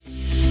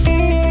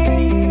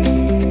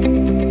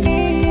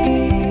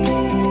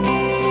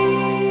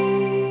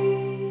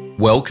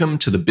Welcome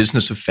to the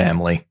Business of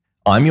Family.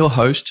 I'm your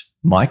host,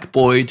 Mike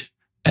Boyd,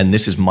 and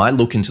this is my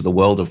look into the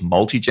world of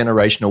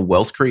multi-generational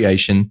wealth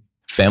creation,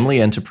 family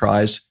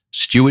enterprise,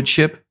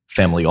 stewardship,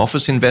 family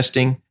office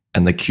investing,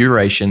 and the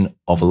curation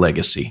of a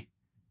legacy.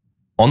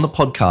 On the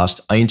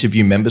podcast, I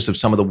interview members of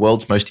some of the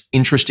world's most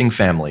interesting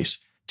families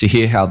to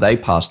hear how they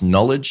pass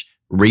knowledge,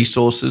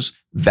 resources,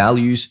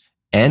 values,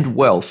 and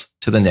wealth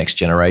to the next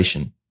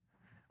generation.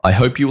 I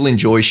hope you will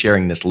enjoy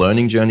sharing this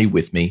learning journey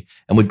with me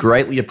and would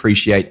greatly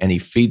appreciate any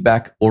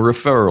feedback or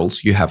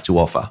referrals you have to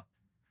offer.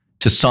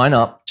 To sign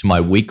up to my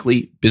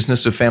weekly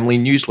Business of Family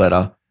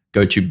newsletter,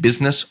 go to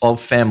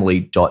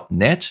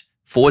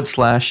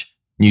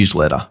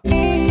businessoffamily.net/newsletter.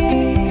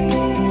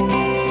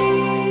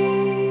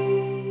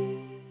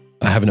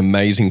 I have an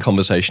amazing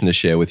conversation to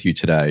share with you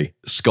today.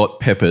 Scott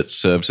Peppet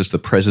serves as the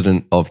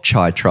president of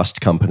Chai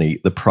Trust Company,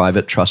 the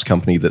private trust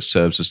company that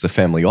serves as the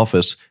family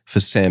office for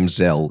Sam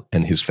Zell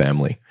and his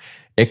family.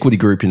 Equity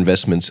Group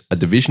Investments, a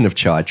division of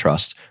Chai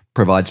Trust,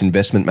 provides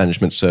investment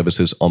management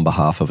services on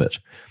behalf of it.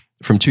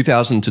 From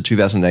 2000 to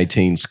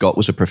 2018, Scott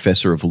was a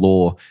professor of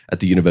law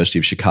at the University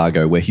of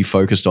Chicago, where he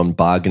focused on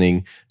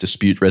bargaining,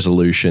 dispute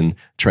resolution,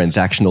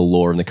 transactional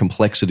law, and the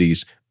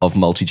complexities of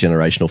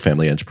multi-generational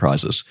family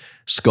enterprises.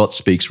 Scott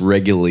speaks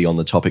regularly on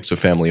the topics of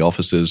family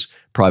offices,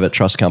 private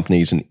trust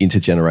companies, and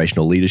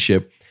intergenerational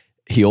leadership.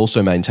 He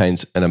also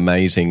maintains an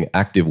amazing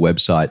active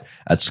website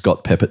at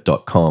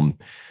scottpeppet.com.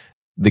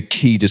 The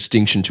key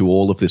distinction to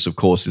all of this, of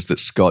course, is that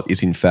Scott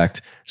is in fact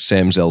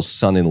Sam Zell's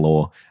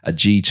son-in-law, a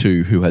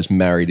G2 who has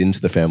married into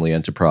the family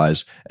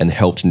enterprise and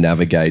helped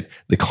navigate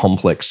the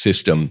complex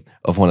system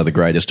of one of the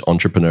greatest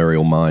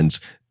entrepreneurial minds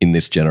in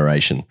this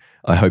generation.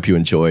 I hope you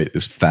enjoy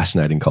this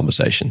fascinating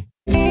conversation.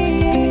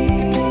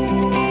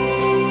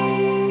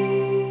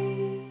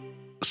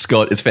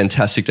 Scott, it's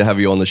fantastic to have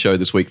you on the show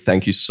this week.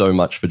 Thank you so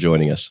much for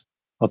joining us.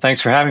 Well,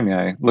 thanks for having me.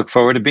 I look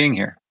forward to being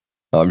here.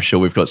 I'm sure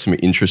we've got some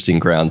interesting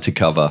ground to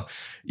cover.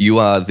 You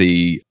are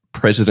the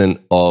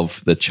president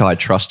of the Chai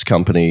Trust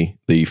Company,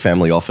 the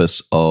family office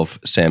of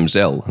Sam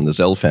Zell and the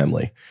Zell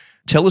family.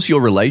 Tell us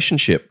your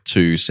relationship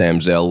to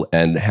Sam Zell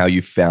and how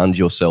you found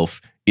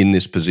yourself in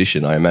this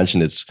position. I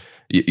imagine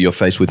you're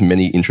faced with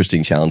many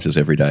interesting challenges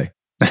every day.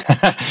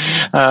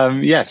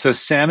 So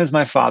Sam is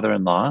my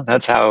father-in-law.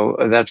 That's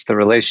the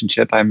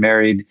relationship. I'm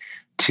married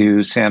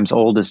to Sam's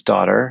oldest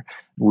daughter.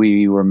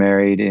 We were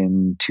married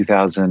in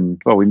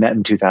 2000. Well, we met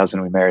in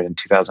 2000. We married in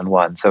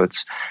 2001. So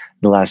it's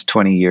the last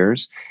 20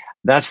 years.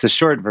 That's the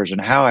short version.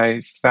 How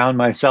I found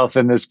myself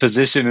in this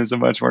position is a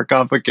much more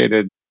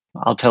complicated.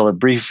 I'll tell a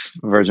brief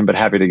version, but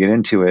happy to get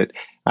into it.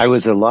 I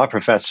was a law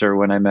professor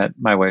when I met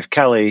my wife,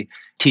 Kelly,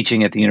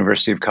 teaching at the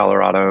University of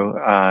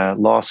Colorado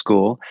Law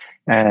School,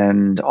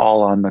 and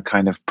all on the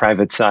kind of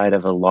private side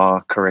of a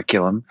law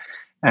curriculum.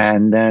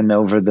 And then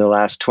over the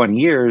last 20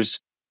 years,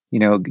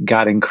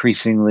 got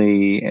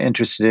increasingly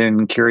interested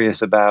in,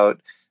 curious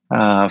about,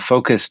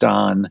 focused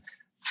on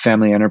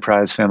family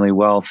enterprise, family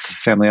wealth,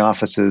 family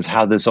offices,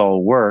 how this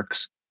all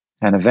works.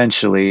 And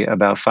eventually,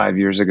 about 5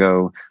 years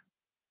ago,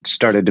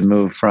 started to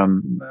move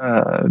from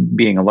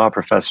being a law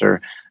professor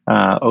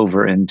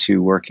over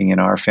into working in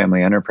our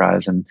family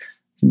enterprise, and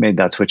made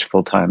that switch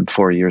full-time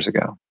 4 years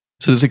ago.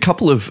 So there's a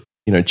couple of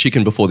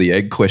chicken before the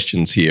egg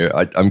questions here.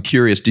 I'm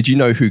curious, did you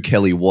know who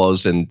Kelly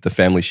was and the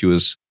family she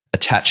was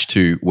attached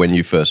to when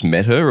you first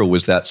met her, or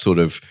was that sort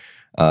of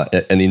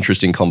an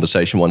interesting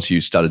conversation once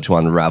you started to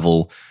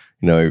unravel,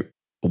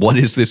 what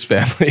is this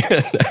family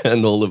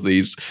and all of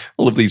these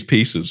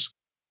pieces?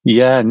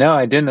 Yeah, no,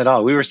 I didn't at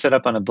all. We were set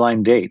up on a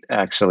blind date,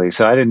 actually.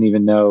 So I didn't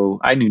even know.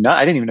 I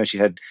didn't even know she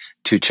had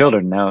two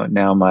children.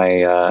 Now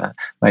my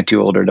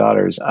two older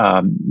daughters.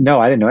 No,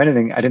 I didn't know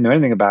anything. I didn't know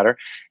anything about her.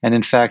 And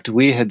in fact,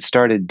 we had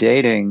started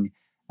dating.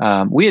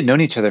 We had known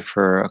each other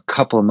for a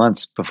couple of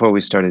months before we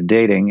started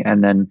dating,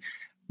 and then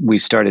we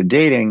started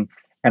dating,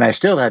 and I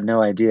still had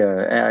no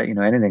idea,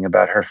 anything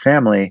about her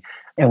family.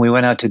 And we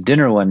went out to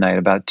dinner one night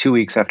about 2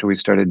 weeks after we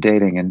started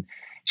dating, and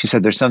she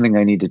said, "There's something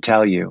I need to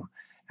tell you."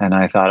 And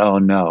I thought, "Oh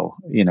no,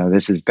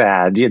 this is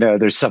bad.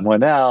 There's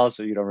someone else,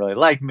 or you don't really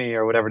like me,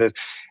 or whatever it is."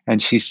 And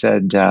she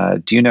said,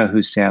 "Do you know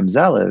who Sam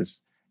Zell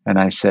is?" And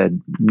I said,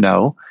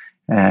 "No."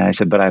 And I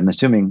said, "But I'm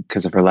assuming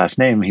because of her last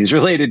name, he's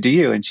related to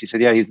you." And she said,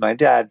 "Yeah, he's my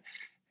dad."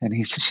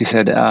 And she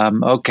said,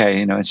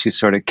 "Okay," and she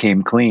sort of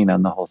came clean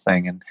on the whole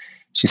thing. And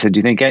she said, do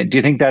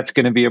you think that's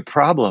going to be a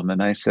problem?"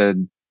 And I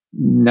said,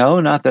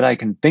 "No, not that I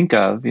can think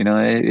of,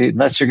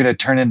 unless you're going to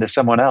turn into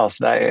someone else.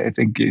 I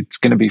think it's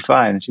going to be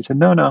fine." And she said,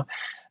 No,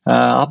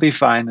 I'll be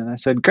fine." And I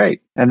said,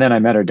 "Great." And then I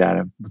met her dad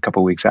a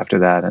couple of weeks after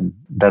that. And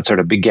that sort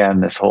of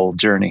began this whole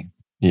journey.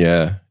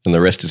 Yeah. And the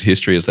rest is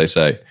history, as they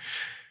say.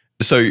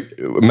 So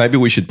maybe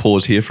we should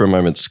pause here for a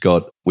moment,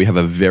 Scott. We have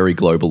a very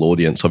global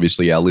audience.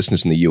 Obviously, our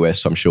listeners in the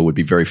US, I'm sure, would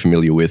be very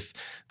familiar with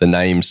the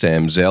name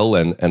Sam Zell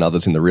and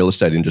others in the real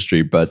estate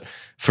industry. But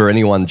for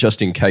anyone,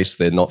 just in case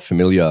they're not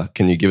familiar,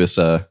 can you give us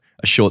a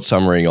short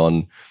summary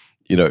on,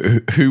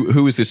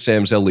 who is this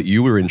Sam Zell that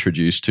you were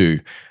introduced to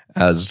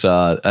as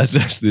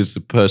this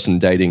person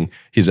dating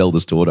his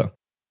eldest daughter?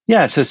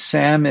 Yeah, so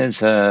Sam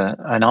is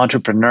an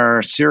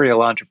entrepreneur,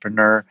 serial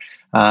entrepreneur,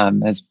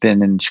 has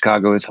been in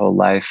Chicago his whole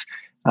life,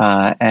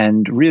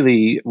 and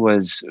really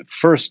was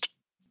first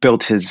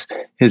built his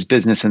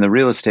business in the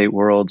real estate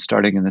world,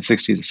 starting in the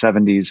 60s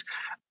and 70s,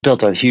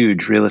 built a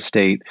huge real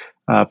estate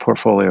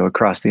portfolio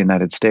across the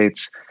United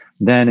States.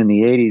 Then in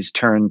the 80s,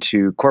 turned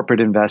to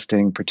corporate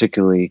investing,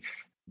 particularly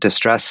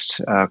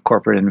distressed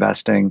corporate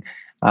investing.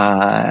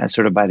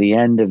 Sort of by the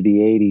end of the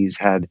 80s,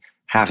 had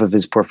half of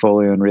his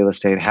portfolio in real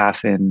estate,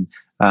 half in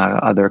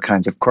other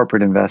kinds of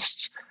corporate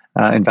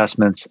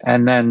investments.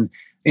 And then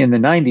in the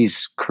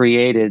 90s,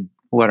 created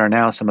what are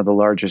now some of the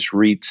largest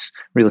REITs,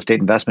 real estate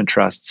investment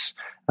trusts,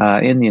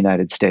 in the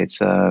United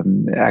States.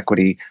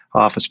 Equity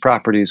Office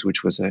Properties,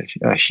 which was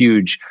a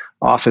huge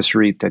office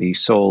REIT that he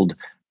sold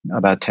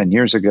about 10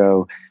 years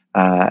ago.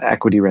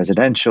 Equity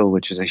Residential,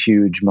 which is a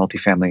huge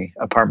multifamily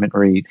apartment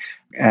REIT,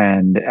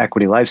 and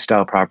Equity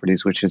Lifestyle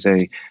Properties, which is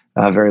a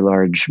very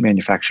large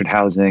manufactured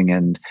housing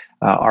and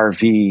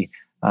RV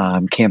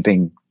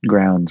camping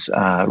grounds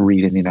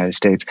REIT in the United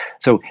States.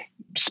 So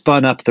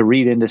spun up the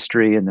REIT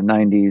industry in the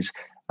 90s,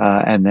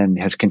 and then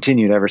has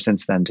continued ever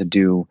since then to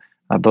do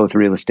both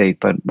real estate,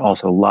 but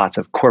also lots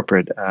of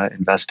corporate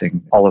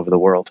investing all over the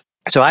world.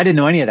 So I didn't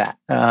know any of that.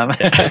 I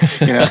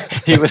didn't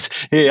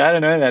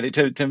know any of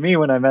that. To me,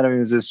 when I met him, he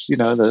was this,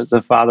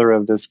 the father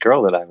of this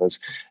girl that I was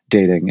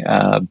dating.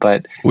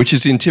 But which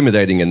is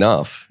intimidating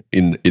enough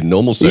in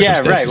normal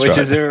circumstances. Yeah, right. Which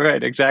is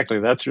right. Exactly.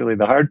 That's really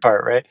the hard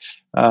part, right?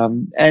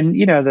 And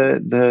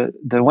the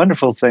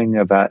wonderful thing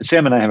about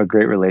Sam and I have a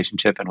great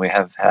relationship, and we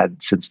have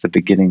had since the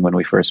beginning when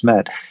we first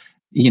met.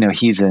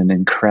 He's an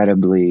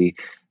incredibly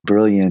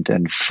brilliant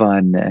and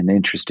fun and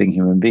interesting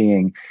human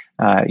being.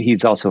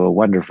 He's also a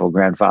wonderful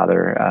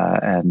grandfather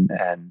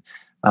and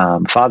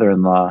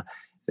father-in-law.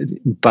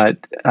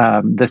 But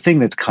the thing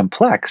that's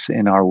complex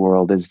in our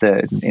world is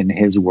that, in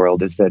his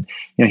world, is that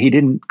he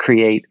didn't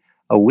create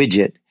a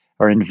widget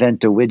or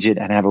invent a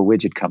widget and have a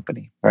widget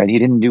company, right? He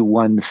didn't do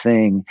one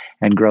thing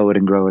and grow it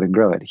and grow it and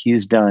grow it.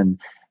 He's done,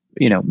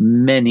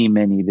 many,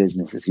 many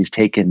businesses. He's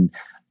taken,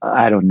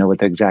 I don't know what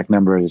the exact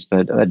number is,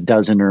 but a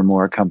dozen or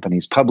more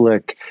companies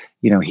public.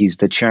 He's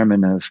the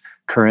chairman of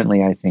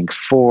currently, I think,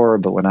 4,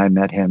 but when I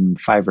met him,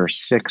 5 or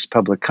 6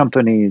 public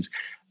companies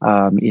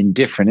in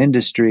different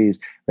industries,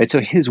 right? So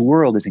his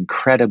world is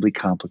incredibly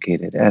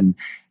complicated.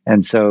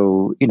 And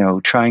so,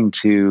 trying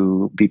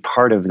to be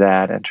part of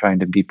that and trying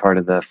to be part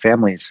of the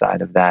family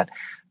side of that,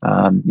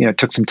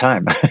 took some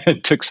time.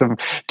 It took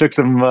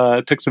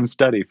some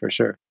study for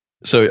sure.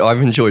 So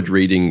I've enjoyed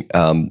reading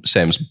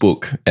Sam's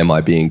book, Am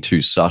I Being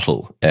Too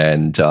Subtle?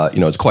 And,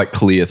 it's quite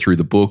clear through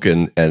the book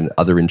and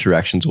other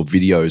interactions or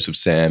videos of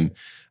Sam,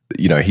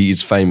 he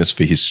is famous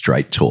for his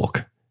straight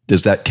talk.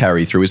 Does that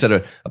carry through? Is that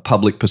a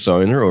public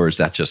persona, or is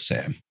that just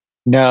Sam?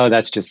 No,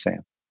 that's just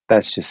Sam.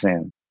 That's just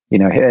Sam.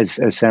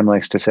 As Sam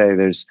likes to say,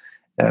 there's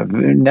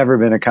never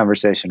been a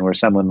conversation where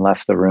someone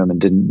left the room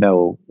and didn't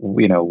know,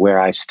 where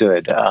I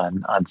stood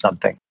on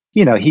something.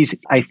 He's,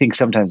 I think,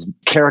 sometimes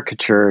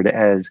caricatured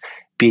as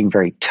being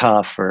very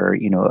tough or,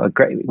 a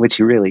great, which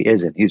he really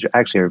isn't. He's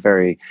actually a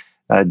very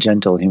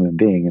gentle human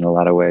being in a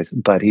lot of ways,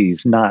 but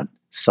he's not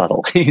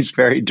subtle. He's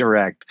very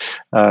direct.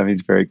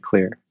 He's very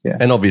clear. Yeah.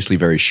 And obviously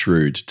very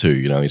shrewd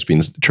too. He's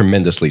been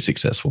tremendously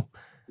successful.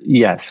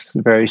 Yes.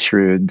 Very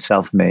shrewd,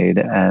 self-made.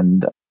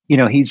 And,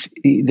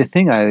 the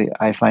thing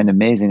I find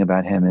amazing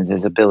about him is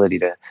his ability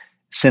to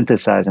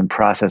synthesize and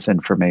process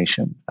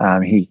information.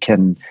 He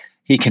can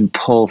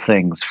pull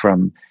things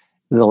from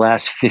the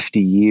last 50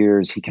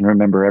 years. He can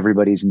remember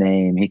everybody's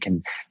name. He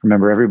can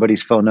remember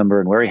everybody's phone number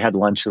and where he had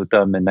lunch with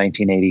them in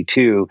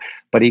 1982.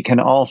 But he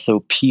can also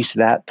piece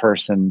that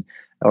person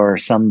or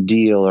some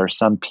deal or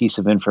some piece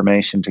of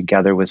information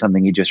together with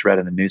something he just read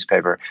in the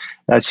newspaper.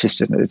 That's just,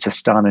 it's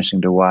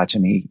astonishing to watch.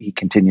 And he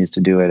continues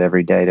to do it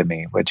every day to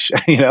me, which,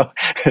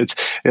 it's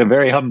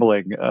very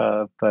humbling,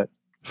 but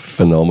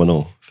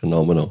Phenomenal.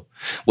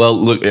 Well,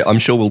 look, I'm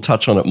sure we'll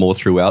touch on it more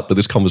throughout, but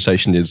this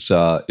conversation is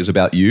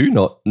about you,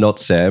 not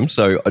Sam.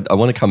 So I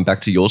want to come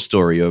back to your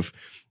story of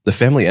the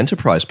family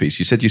enterprise piece.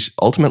 You said you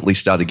ultimately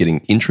started getting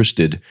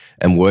interested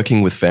and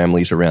working with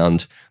families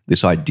around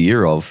this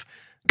idea of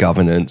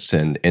governance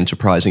and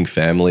enterprising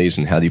families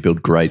and how do you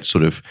build great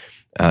sort of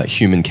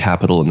human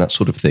capital and that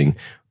sort of thing.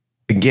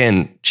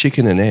 Again,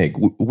 chicken and egg,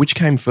 which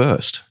came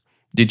first?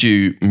 Did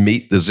you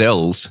meet the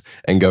Zells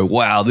and go,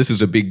 wow, this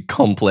is a big,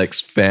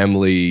 complex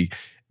family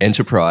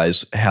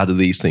enterprise? How do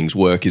these things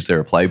work? Is there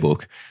a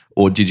playbook?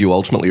 Or did you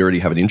ultimately already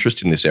have an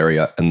interest in this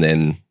area and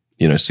then,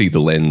 see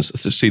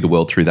the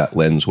world through that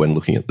lens when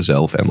looking at the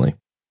Zell family?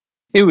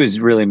 It was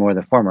really more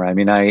the former. I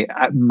mean,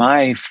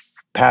 my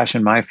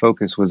passion, my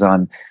focus was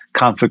on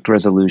conflict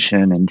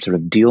resolution and sort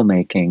of deal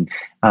making.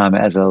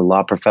 As a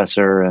law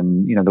professor,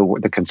 and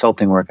the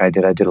consulting work I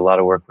did a lot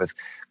of work with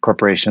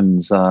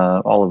corporations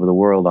all over the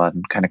world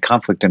on kind of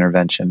conflict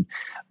intervention.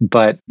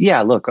 But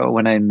yeah, look,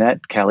 when I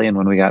met Kelly and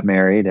when we got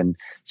married, and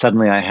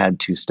suddenly I had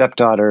 2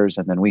 stepdaughters,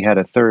 and then we had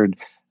a third.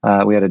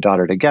 We had a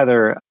daughter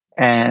together,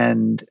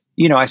 and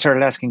I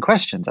started asking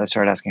questions. I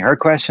started asking her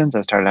questions.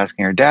 I started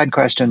asking her dad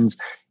questions.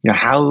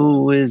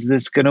 How is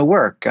this going to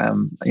work? I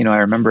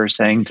remember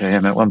saying to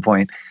him at one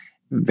point,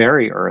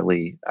 very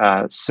early,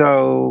 are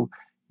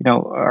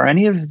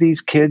any of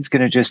these kids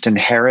going to just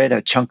inherit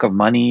a chunk of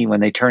money when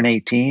they turn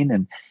 18?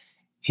 And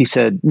he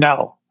said,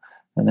 no.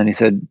 And then he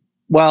said,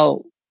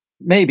 well,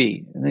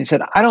 maybe. And he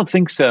said, I don't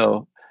think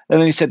so. And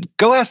then he said,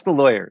 go ask the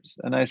lawyers.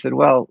 And I said,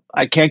 well,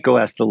 I can't go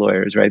ask the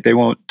lawyers, right? They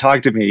won't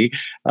talk to me.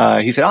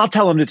 He said, I'll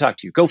tell them to talk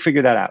to you. Go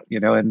figure that out,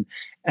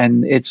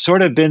 and it's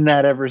sort of been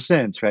that ever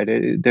since, right?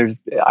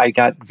 I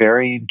got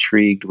very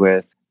intrigued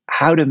with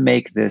how to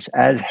make this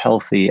as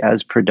healthy,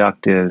 as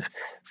productive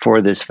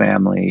for this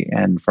family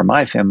and for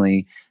my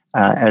family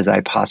as I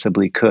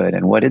possibly could.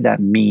 And what did that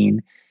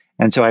mean?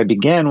 And so I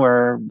began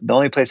where the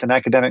only place an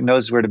academic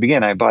knows where to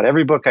begin. I bought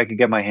every book I could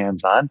get my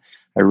hands on.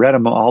 I read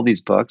all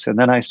these books, and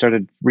then I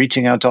started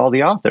reaching out to all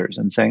the authors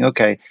and saying,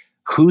 okay,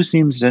 who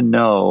seems to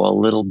know a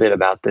little bit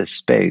about this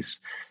space?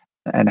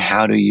 And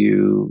how do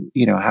you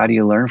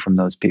learn from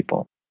those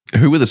people?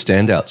 Who were the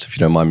standouts, if you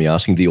don't mind me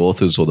asking, the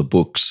authors or the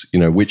books,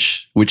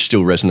 which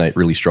still resonate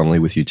really strongly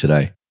with you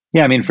today?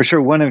 Yeah, I mean, for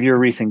sure, one of your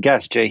recent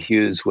guests, Jay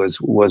Hughes, was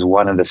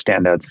one of the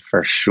standouts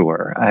for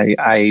sure.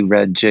 I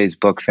read Jay's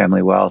book,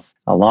 Family Wealth,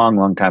 a long,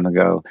 long time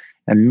ago,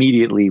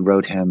 immediately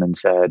wrote him and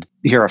said,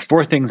 here are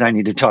 4 things I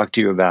need to talk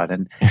to you about.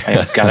 And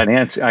I got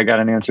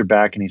an answer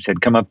back, and he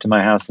said, come up to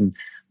my house in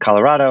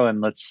Colorado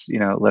and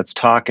let's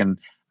talk. And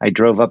I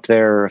drove up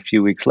there a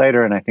few weeks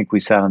later, and I think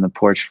we sat on the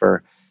porch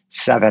for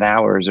 7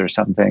 hours or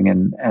something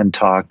and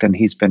talked. And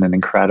he's been an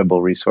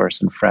incredible resource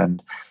and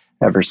friend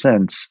ever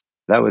since.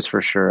 That was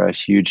for sure a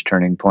huge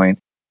turning point.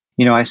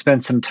 I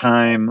spent some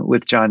time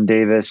with John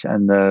Davis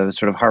and the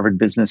sort of Harvard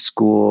Business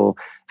School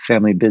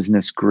Family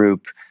Business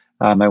Group.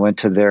 I went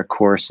to their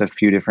course a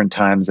few different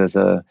times as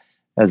a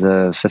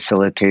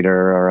facilitator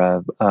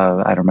or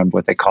I don't remember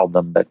what they called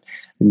them, but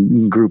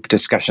group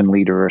discussion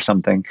leader or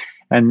something.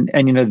 And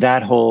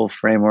that whole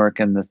framework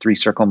and the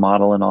 3-circle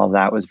model and all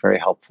that was very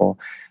helpful.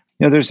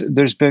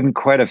 There's been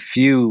quite a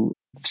few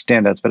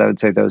standouts, but I would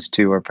say those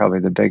 2 are probably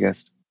the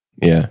biggest.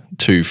 Yeah,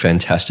 2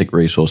 fantastic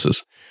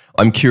resources.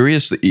 I'm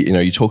curious that,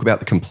 you talk about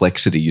the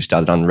complexity. You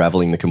started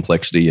unraveling the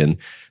complexity, and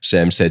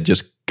Sam said,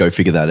 just go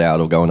figure that out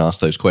or go and ask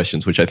those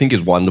questions, which I think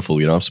is wonderful.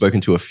 I've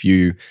spoken to a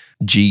few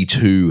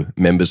G2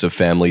 members of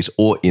families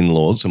or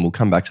in-laws, and we'll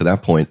come back to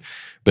that point,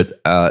 but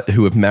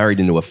who have married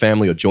into a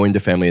family or joined a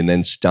family and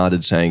then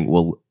started saying,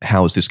 well,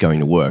 how is this going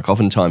to work?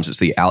 Oftentimes it's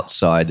the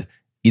outside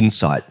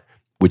insight,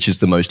 which is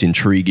the most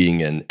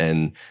intriguing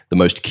and the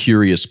most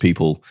curious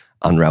people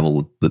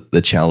unravel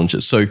the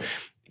challenges. So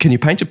can you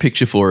paint a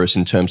picture for us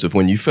in terms of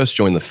when you first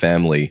joined the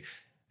family,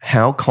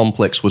 how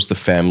complex was the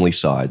family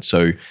side?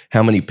 So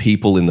how many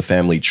people in the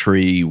family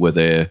tree were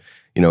there,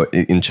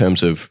 in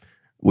terms of,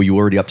 were you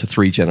already up to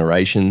 3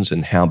 generations,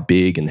 and how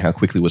big and how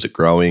quickly was it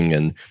growing?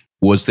 And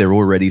was there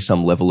already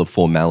some level of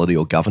formality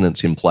or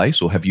governance in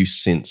place, or have you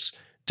since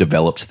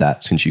developed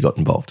that since you got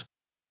involved?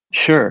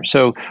 Sure.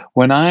 So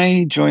when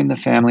I joined the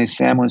family,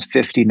 Sam was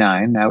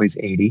 59, now he's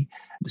 80.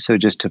 So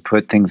just to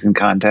put things in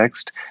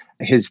context,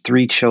 his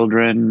 3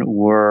 children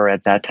were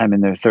at that time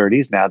in their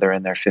 30s. Now they're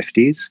in their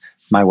 50s,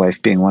 my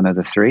wife being one of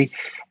the 3.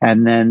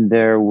 And then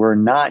there were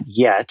not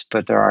yet,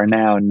 but there are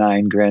now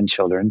 9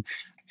 grandchildren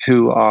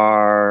who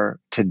are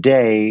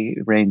today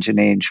range in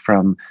age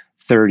from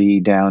 30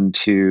 down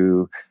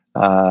to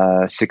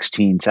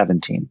 16,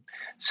 17.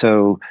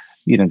 So,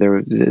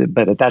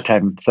 but at that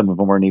time, some of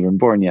them weren't even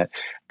born yet.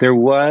 There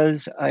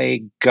was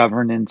a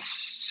governance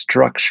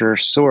structure,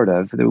 sort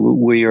of.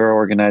 We are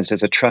organized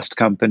as a trust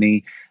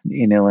company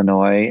in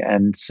Illinois.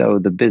 And so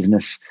the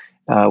business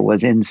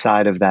was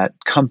inside of that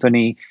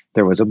company.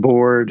 There was a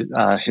board.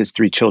 His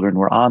 3 children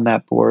were on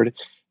that board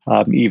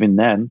even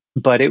then.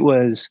 But it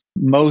was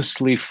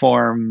mostly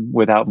form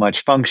without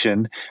much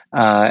function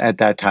at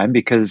that time,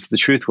 because the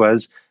truth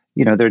was,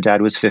 their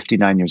dad was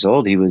 59 years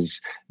old. He was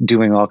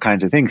doing all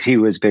kinds of things. He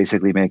was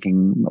basically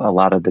making a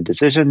lot of the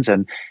decisions.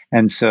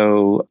 And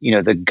so,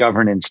 the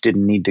governance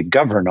didn't need to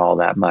govern all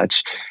that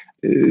much.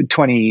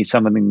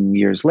 20-something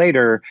years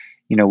later,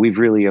 we've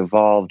really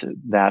evolved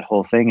that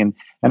whole thing. And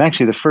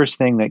actually, the first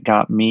thing that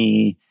got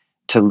me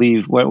to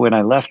leave, when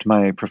I left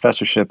my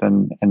professorship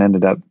and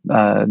ended up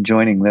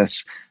joining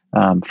this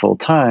full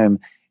time,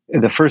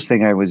 the first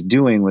thing I was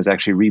doing was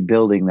actually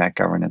rebuilding that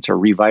governance or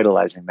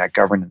revitalizing that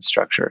governance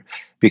structure,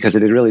 because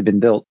it had really been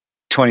built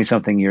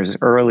 20-something years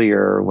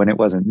earlier when it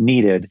wasn't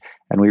needed.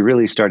 And we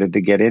really started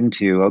to get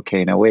into,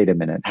 okay, now wait a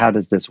minute, how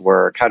does this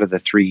work? How do the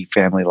 3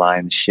 family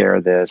lines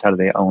share this? How do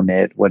they own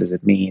it? What does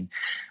it mean?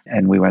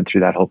 And we went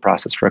through that whole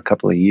process for a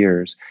couple of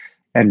years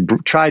and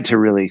tried to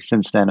really,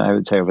 since then, I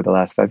would say over the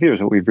last 5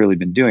 years, what we've really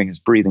been doing is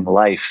breathing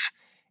life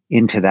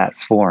into that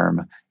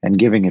form and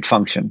giving it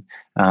function,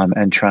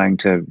 and trying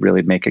to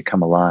really make it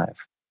come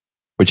alive.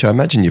 Which I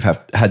imagine you've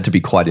had to be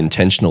quite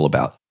intentional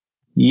about.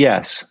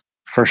 Yes,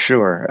 for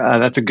sure.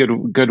 That's a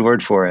good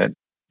word for it.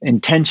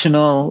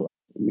 Intentional,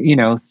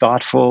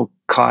 thoughtful,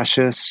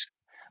 cautious,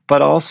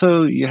 but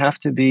also you have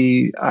to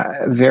be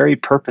very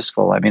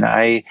purposeful. I mean,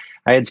 I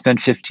had spent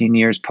 15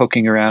 years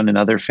poking around in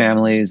other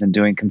families and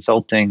doing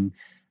consulting,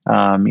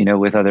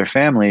 with other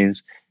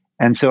families.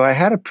 And so I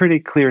had a pretty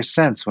clear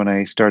sense when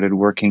I started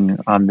working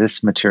on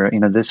this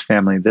material, this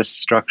family, this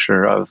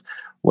structure of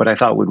what I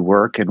thought would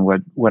work and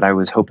what I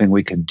was hoping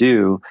we could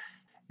do.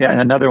 Yeah, and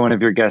another one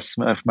of your guests,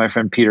 my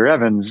friend Peter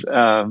Evans,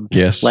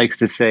 Yes. likes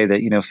to say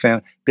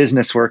that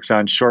business works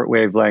on short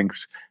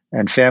wavelengths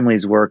and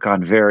families work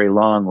on very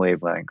long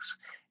wavelengths.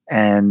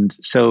 And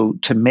so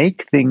to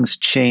make things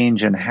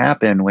change and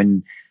happen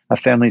when a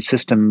family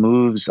system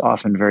moves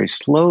often very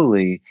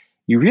slowly,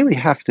 you really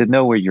have to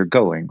know where you're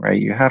going,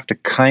 right? You have to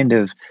kind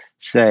of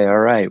say, all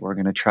right, we're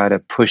going to try to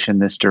push in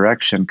this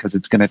direction because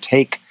it's going to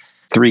take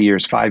 3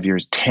 years, 5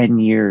 years, 10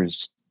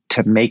 years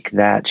to make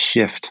that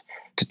shift,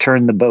 to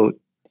turn the boat,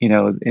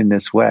 in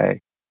this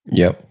way.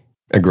 Yep.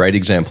 A great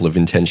example of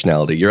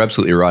intentionality. You're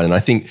absolutely right. And I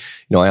think,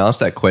 I asked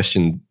that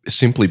question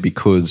simply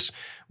because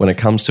when it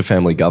comes to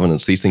family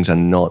governance, these things are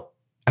not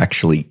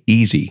actually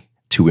easy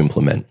to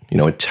implement.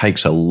 It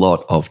takes a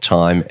lot of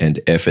time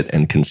and effort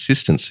and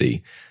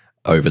consistency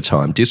over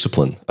time,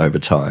 discipline over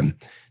time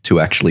to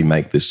actually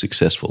make this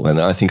successful.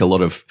 And I think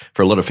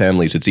for a lot of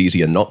families, it's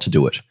easier not to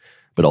do it,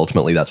 but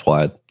ultimately that's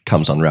why it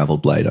comes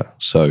unraveled later.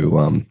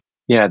 So,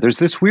 yeah, there's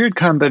this weird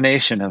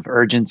combination of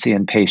urgency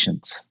and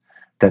patience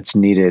that's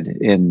needed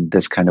in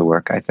this kind of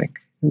work, I think,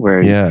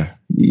 where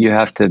you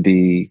have to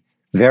be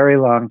very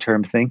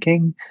long-term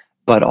thinking,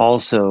 but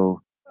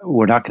also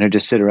we're not going to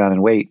just sit around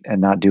and wait and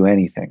not do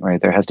anything,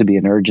 right? There has to be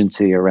an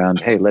urgency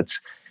around, hey,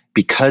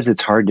 because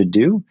it's hard to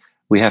do,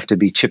 we have to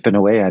be chipping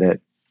away at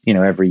it,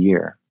 every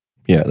year.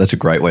 Yeah, that's a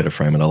great way to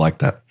frame it. I like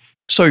that.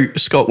 So,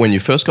 Scott, when you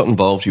first got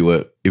involved, you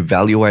were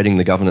evaluating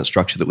the governance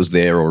structure that was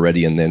there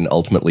already and then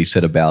ultimately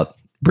set about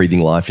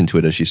breathing life into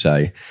it, as you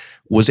say.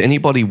 Was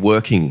anybody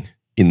working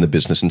in the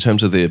business in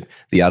terms of the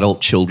adult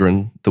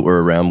children that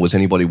were around? Was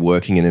anybody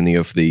working in any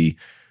of the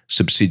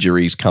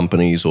subsidiaries,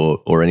 companies,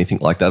 or anything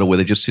like that? Or were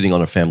they just sitting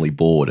on a family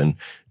board? And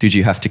did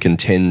you have to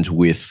contend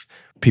with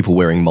people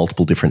wearing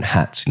multiple different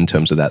hats in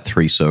terms of that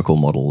three-circle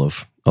model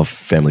of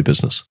family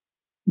business?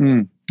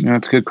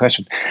 That's a good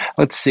question.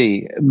 Let's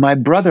see. My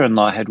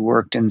brother-in-law had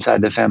worked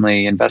inside the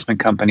family investment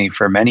company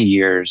for many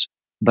years,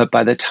 but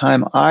by the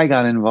time I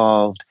got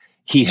involved,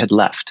 he had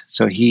left.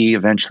 So he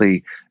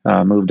eventually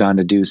moved on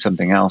to do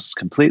something else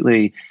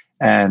completely.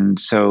 And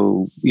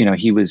so,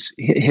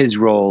 his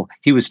role,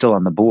 he was still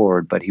on the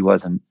board, but he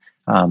wasn't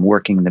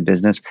working in the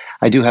business.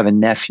 I do have a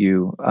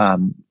nephew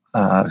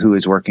who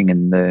is working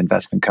in the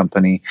investment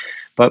company.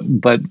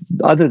 But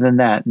other than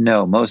that,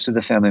 no, most of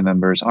the family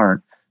members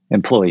aren't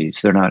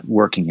employees. They're not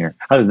working here,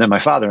 other than my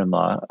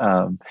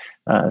father-in-law,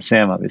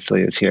 Sam,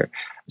 obviously, is here.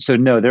 So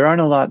no, there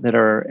aren't a lot that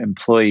are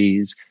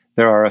employees.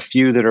 There are a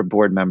few that are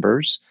board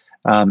members.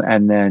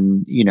 And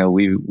then,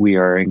 we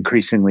are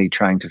increasingly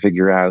trying to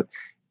figure out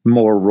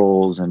more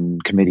roles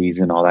and committees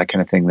and all that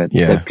kind of thing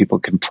that people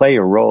can play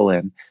a role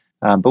in.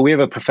 But we have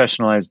a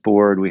professionalized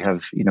board. We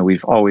have,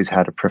 we've always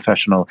had a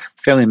professional.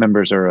 Family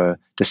members are a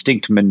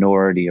distinct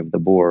minority of the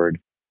board,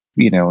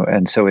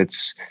 and so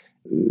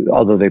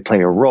although they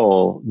play a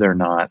role,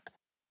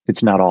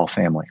 it's not all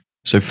family.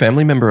 So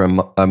family member,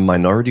 a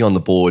minority on the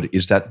board,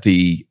 is that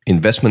the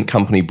investment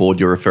company board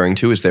you're referring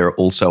to? Is there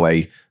also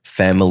a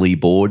family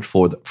board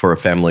for a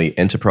family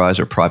enterprise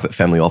or private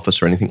family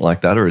office or anything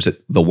like that? Or is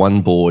it the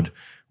one board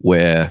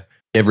where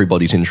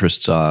everybody's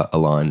interests are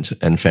aligned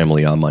and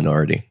family are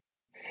minority?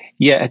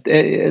 Yeah,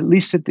 at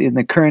least in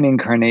the current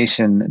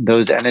incarnation,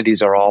 those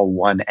entities are all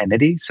one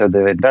entity. So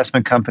the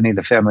investment company,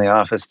 the family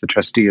office, the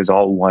trustee is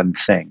all one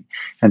thing.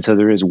 And so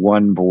there is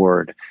one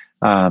board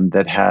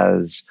that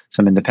has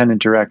some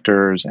independent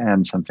directors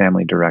and some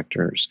family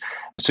directors.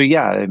 So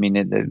yeah, I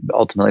mean,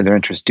 ultimately their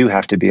interests do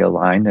have to be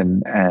aligned,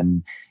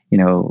 and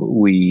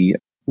we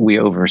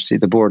oversee,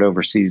 the board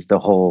oversees the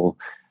whole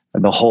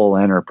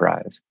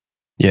enterprise.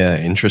 Yeah,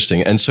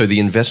 interesting. And so the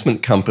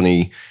investment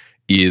company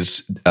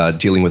is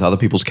dealing with other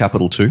people's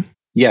capital too?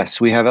 Yes,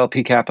 we have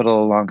LP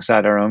capital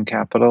alongside our own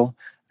capital,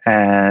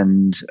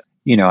 and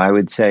I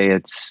would say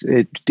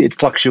it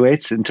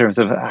fluctuates in terms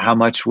of how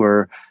much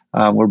we're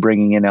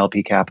bringing in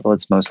LP capital.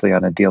 It's mostly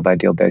on a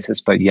deal-by-deal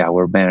basis, but yeah,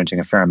 we're managing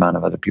a fair amount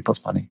of other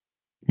people's money.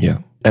 Yeah.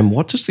 And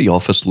what does the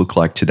office look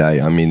like today?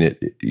 I mean,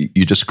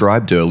 you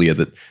described earlier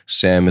that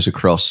Sam is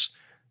across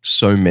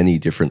so many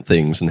different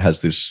things and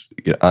has this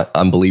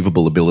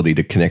unbelievable ability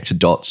to connect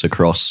dots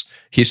across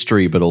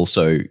history, but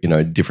also,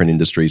 different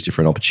industries,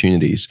 different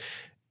opportunities.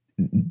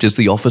 Does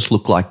the office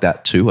look like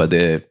that too? Are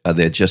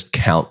there just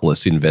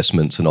countless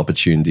investments and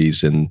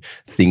opportunities and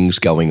things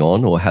going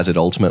on, or has it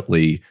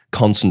ultimately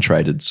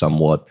concentrated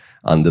somewhat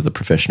under the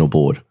professional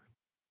board?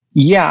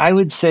 Yeah, I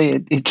would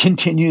say it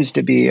continues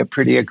to be a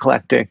pretty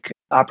eclectic,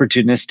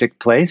 opportunistic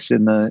place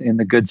in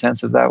the good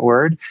sense of that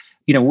word.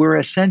 We're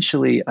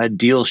essentially a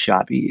deal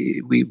shop.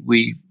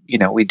 We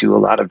do a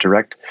lot of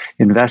direct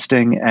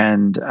investing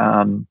and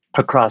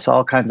across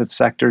all kinds of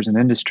sectors and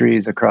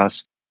industries,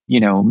 across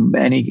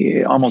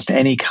almost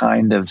any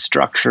kind of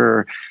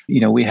structure.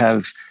 We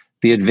have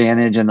the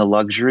advantage and the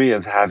luxury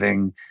of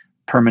having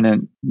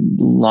permanent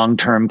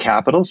long-term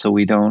capital. So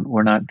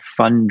we're not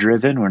fund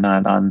driven. We're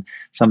not on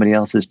somebody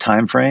else's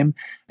time frame,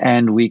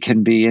 and we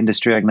can be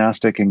industry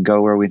agnostic and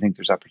go where we think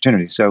there's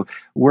opportunity. So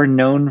we're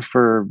known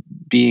for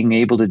being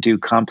able to do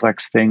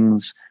complex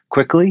things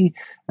quickly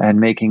and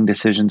making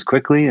decisions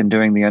quickly and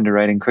doing the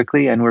underwriting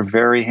quickly. And we're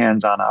very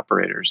hands-on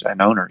operators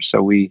and owners.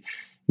 So we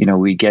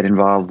get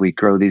involved, we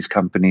grow these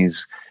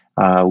companies.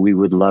 We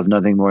would love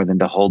nothing more than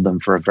to hold them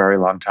for a very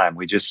long time.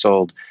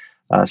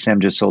 Sam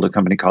just sold a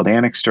company called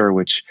Annixter,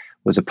 which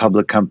was a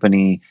public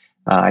company.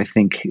 I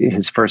think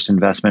his first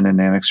investment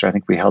in Annixter, I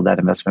think we held that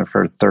investment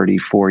for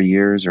 34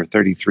 years or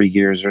 33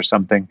 years or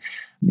something.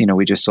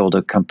 We just sold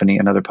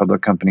another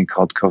public company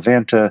called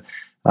Covanta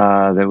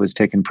that was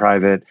taken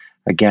private.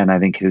 Again, I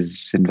think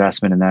his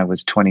investment in that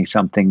was 20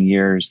 something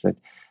years.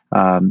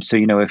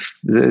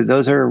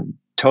 Those are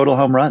total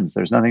home runs.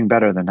 There's nothing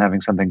better than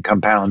having something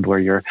compound where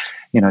you're,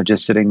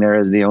 just sitting there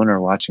as the owner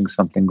watching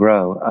something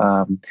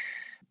grow.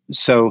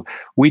 So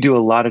we do a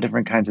lot of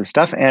different kinds of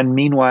stuff. And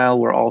meanwhile,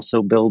 we're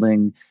also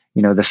building,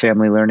 the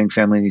family learning,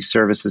 family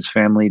services,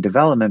 family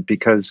development,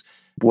 because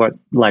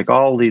like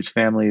all these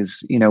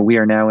families, we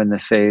are now in the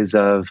phase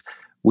of,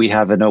 we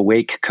have an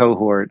awake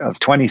cohort of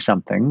 20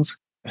 somethings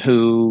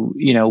who,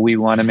 we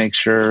want to make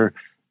sure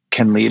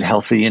can lead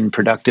healthy and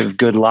productive,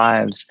 good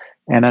lives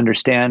and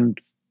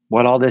understand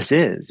what all this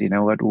is,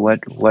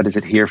 what is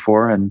it here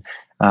for, and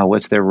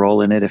what's their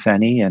role in it, if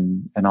any,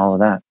 and all of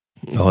that.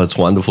 Oh, that's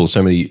wonderful.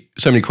 So many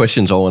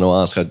questions I want to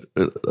ask.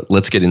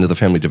 Let's get into the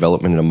family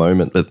development in a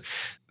moment, but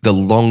the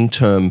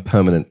long-term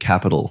permanent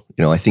capital,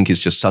 I think is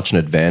just such an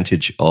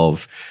advantage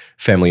of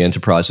family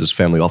enterprises,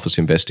 family office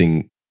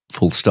investing,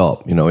 full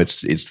stop.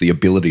 It's the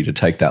ability to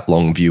take that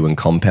long view and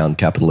compound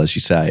capital, as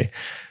you say.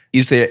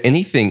 Is there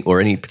anything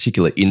or any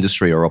particular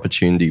industry or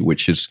opportunity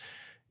which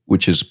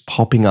is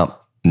popping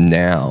up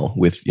now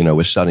with,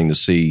 we're starting to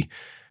see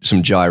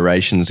some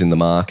gyrations in the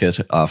market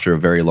after a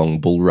very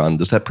long bull run?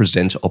 Does that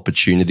present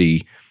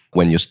opportunity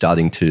when you're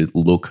starting to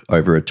look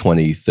over a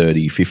 20,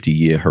 30,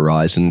 50-year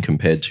horizon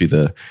compared to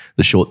the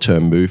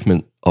short-term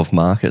movement of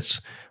markets?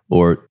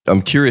 Or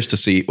I'm curious to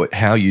see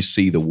how you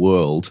see the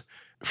world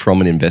from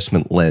an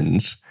investment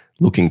lens,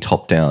 looking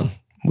top-down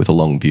with a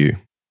long view.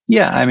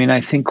 Yeah,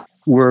 I think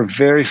we're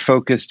very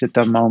focused at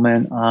the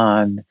moment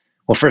on,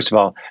 well, first of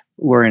all,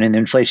 we're in an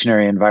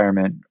inflationary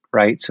environment,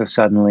 right? So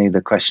suddenly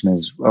the question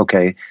is,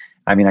 okay,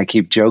 I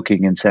keep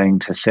joking and saying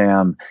to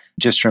Sam,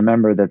 just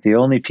remember that the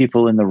only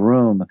people in the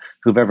room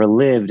who've ever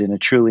lived in a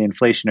truly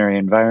inflationary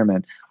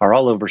environment are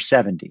all over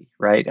 70,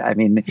 right?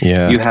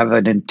 You have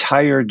an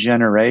entire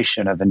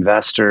generation of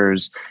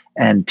investors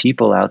and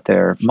people out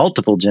there,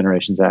 multiple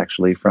generations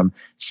actually, from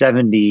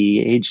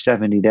age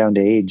 70 down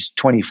to age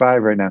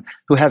 25 right now,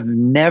 who have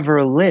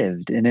never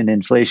lived in an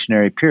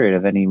inflationary period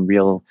of any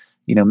real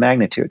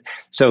magnitude.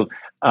 So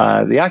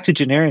the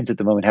octogenarians at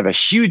the moment have a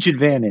huge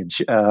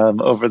advantage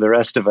over the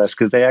rest of us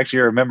because they actually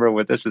remember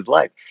what this is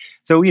like.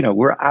 So,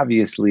 we're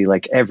obviously,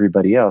 like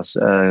everybody else,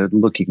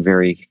 looking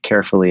very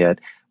carefully at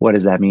what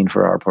does that mean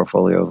for our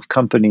portfolio of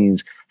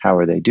companies? How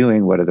are they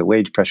doing? What are the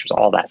wage pressures?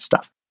 All that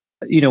stuff.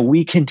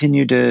 We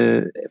continue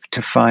to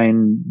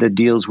find the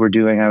deals we're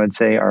doing, I would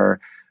say, are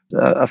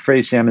a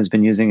phrase Sam has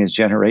been using is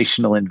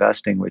generational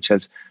investing, which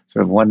has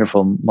sort of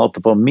wonderful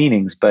multiple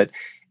meanings, but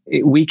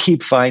we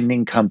keep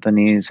finding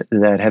companies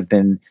that have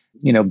been,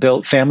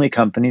 built, family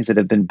companies that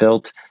have been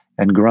built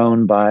and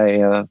grown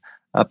by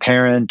a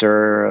parent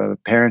or a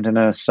parent and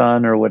a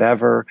son or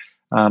whatever,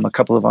 a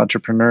couple of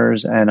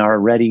entrepreneurs, and are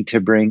ready to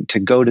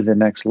go to the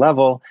next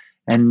level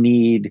and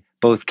need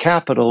both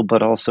capital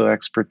but also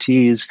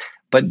expertise,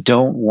 but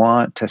don't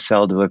want to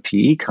sell to a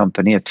PE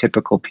company, a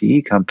typical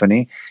PE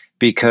company,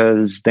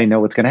 because they know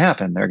what's going to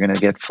happen. They're going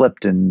to get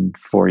flipped in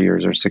 4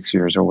 years or 6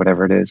 years or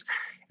whatever it is.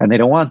 And they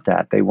don't want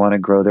that. They want to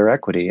grow their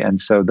equity. And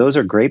so those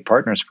are great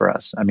partners for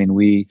us. That's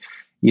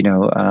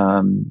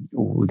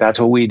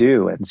what we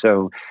do. And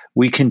so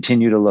we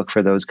continue to look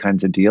for those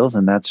kinds of deals.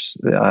 And that's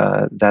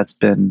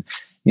been,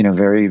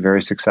 very,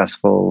 very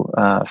successful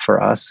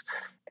for us.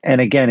 And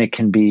again, it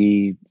can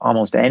be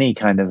almost any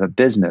kind of a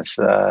business.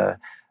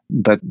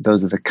 But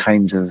those are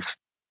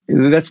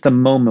that's the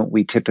moment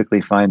we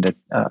typically find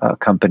a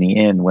company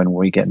in when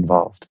we get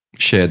involved.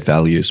 Shared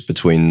values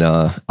between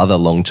other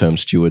long-term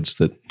stewards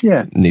that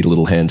need a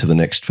little hand to the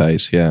next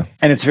phase. Yeah.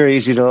 And it's very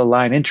easy to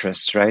align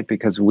interests, right?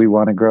 Because we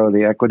want to grow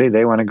the equity.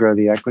 They want to grow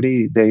the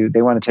equity.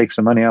 They want to take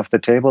some money off the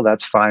table.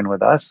 That's fine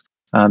with us.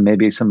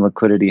 Maybe some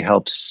liquidity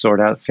helps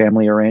sort out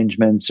family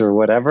arrangements or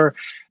whatever.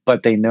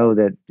 But they know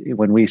that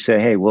when we say,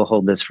 hey, we'll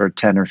hold this for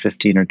 10 or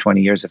 15 or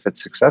 20 years if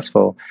it's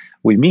successful,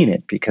 we mean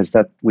it because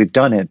we've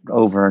done it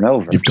over and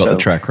over. You've got the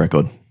track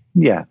record.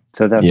 Yeah.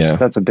 So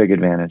that's a big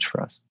advantage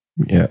for us.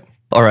 Yeah.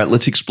 All right,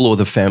 let's explore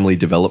the family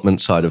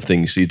development side of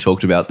things. So you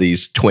talked about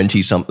these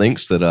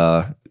 20-somethings that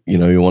are,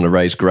 you want to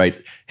raise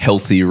great,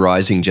 healthy,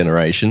 rising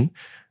generation.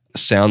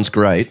 Sounds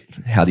great.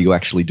 How do you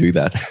actually do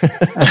that?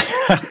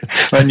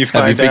 When you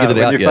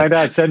find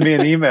out, send me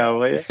an email,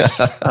 will you?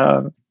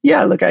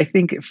 Yeah, look, I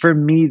think for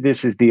me,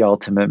 this is the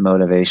ultimate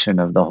motivation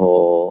of the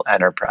whole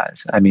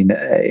enterprise. I mean,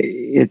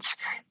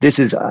 this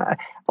is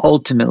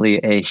ultimately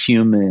a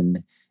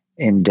human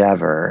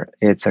endeavor.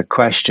 It's a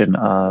question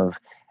of,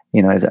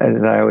 as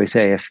I always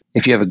say,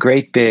 if you have a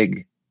great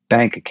big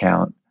bank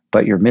account,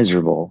 but you're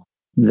miserable,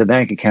 the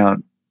bank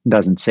account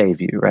doesn't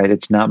save you, right?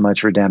 It's not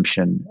much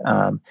redemption.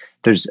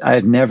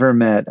 I've never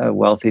met a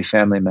wealthy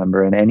family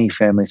member in any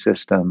family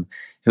system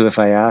who, if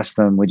I asked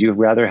them, would you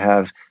rather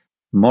have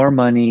more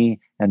money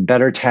and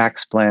better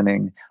tax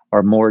planning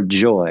or more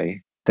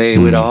joy, they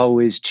would Mm,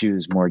 always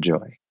choose more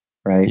joy,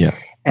 right? yeah.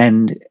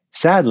 And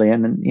sadly,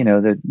 and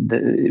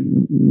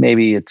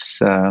maybe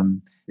it's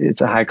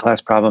a high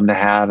class problem to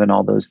have and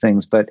all those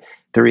things, but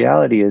the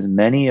reality is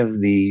many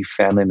of the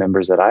family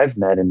members that I've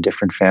met in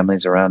different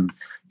families around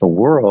the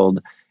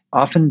world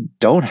often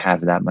don't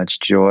have that much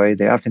joy.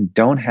 They often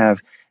don't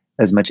have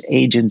as much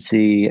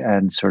agency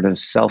and sort of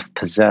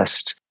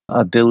self-possessed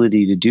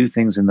ability to do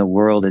things in the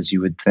world as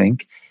you would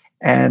think.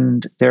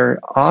 And they're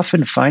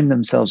often find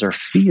themselves or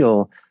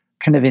feel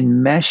kind of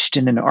enmeshed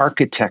in an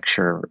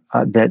architecture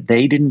that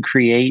they didn't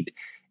create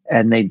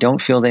and they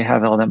don't feel they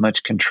have all that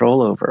much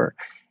control over.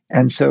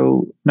 And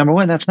so, number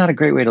one, that's not a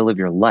great way to live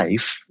your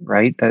life,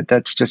 right?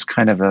 That's just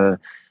kind of a,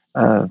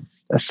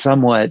 a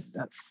somewhat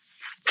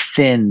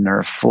thin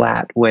or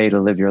flat way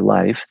to live your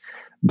life.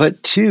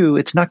 But two,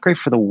 it's not great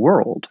for the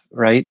world,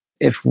 right?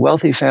 If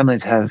wealthy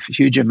families have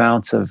huge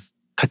amounts of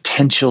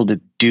potential to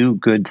do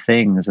good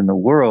things in the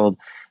world,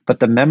 but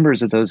the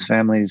members of those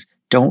families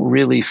don't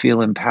really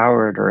feel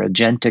empowered or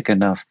agentic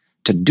enough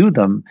to do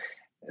them,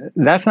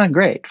 that's not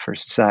great for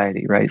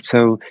society, right?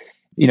 So,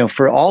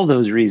 for all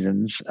those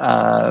reasons,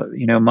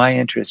 my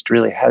interest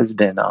really has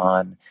been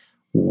on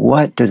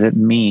what does it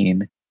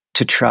mean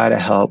to try to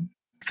help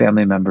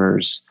family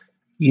members,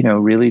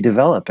 really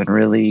develop and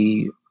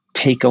really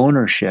take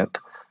ownership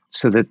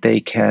so that they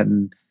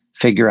can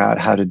figure out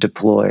how to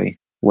deploy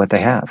what they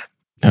have.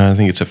 I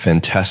think it's a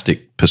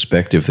fantastic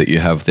perspective that you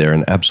have there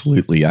and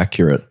absolutely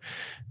accurate.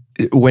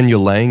 When you're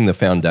laying the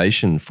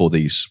foundation for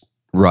these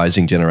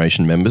rising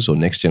generation members or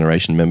next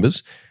generation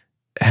members,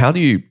 how do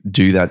you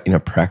do that in a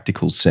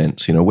practical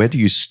sense? Where do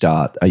you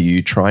start? Are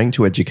you trying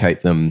to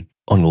educate them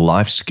on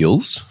life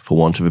skills, for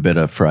want of a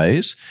better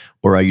phrase,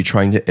 or are you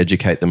trying to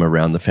educate them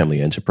around the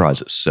family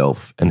enterprise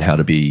itself and how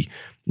to be,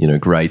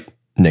 great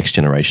next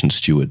generation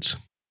stewards?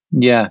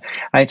 Yeah.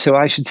 So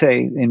I should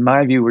say, in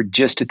my view, we're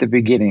just at the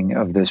beginning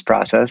of this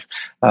process,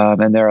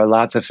 and there are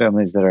lots of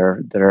families that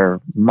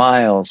are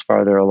miles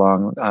farther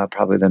along,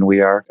 probably than we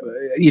are.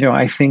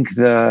 I think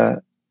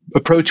the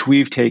approach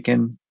we've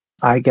taken,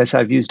 I guess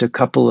I've used a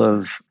couple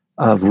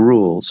of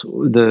rules.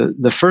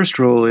 The first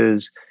rule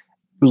is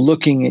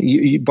looking at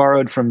you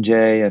borrowed from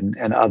Jay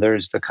and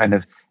others the kind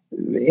of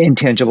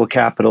intangible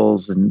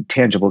capitals and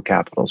tangible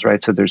capitals,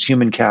 right? So there's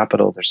human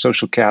capital, there's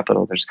social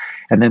capital,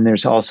 and then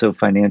there's also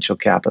financial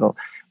capital.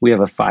 We have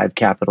a 5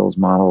 capitals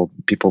model.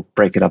 People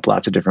break it up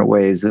lots of different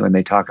ways when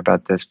they talk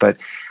about this, but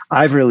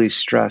I've really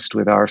stressed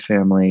with our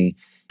family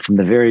from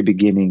the very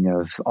beginning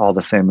of all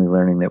the family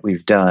learning that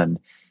we've done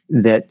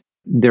that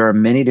there are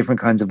many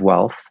different kinds of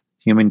wealth,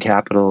 human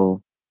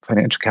capital,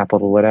 financial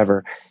capital,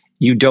 whatever.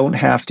 You don't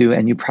have to,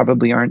 and you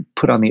probably aren't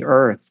put on the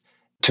earth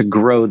to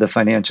grow the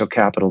financial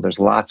capital. There's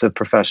lots of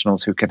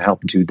professionals who can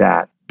help do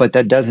that. But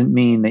that doesn't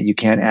mean that you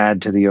can't add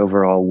to the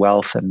overall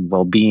wealth and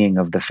well-being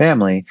of the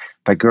family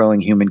by growing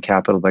human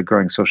capital, by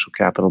growing social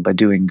capital, by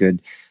doing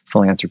good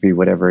philanthropy,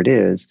 whatever it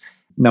is,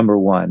 number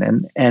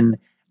one. And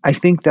I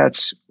think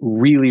that's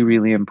really,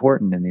 really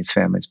important in these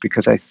families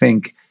because I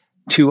think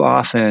too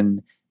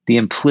often the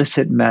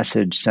implicit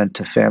message sent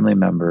to family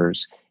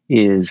members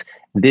is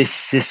this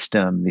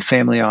system, the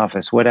family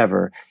office,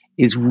 whatever,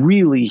 is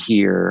really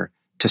here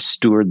to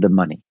steward the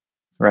money,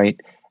 right?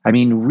 I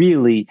mean,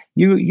 really,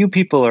 you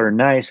people are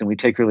nice and we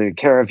take really good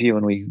care of you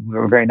and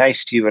we're very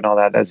nice to you and all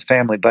that as a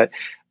family. But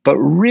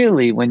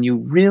really, when you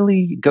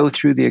really go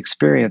through the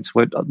experience,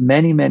 what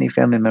many, many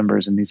family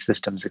members in these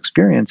systems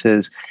experience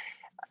is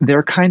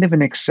they're kind of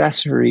an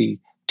accessory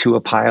to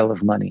a pile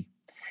of money.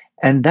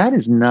 And that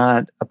is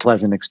not a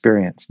pleasant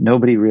experience.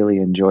 Nobody really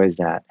enjoys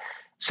that.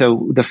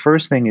 So the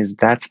first thing is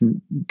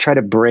try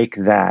to break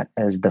that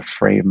as the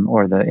frame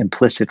or the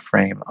implicit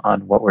frame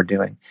on what we're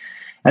doing.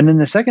 And then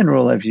the second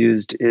rule I've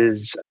used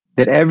is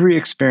that every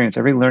experience,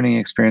 every learning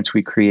experience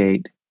we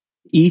create,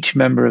 each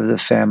member of the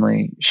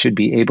family should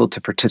be able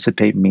to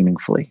participate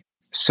meaningfully.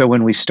 So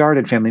when we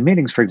started family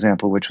meetings, for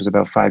example, which was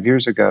about 5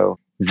 years ago,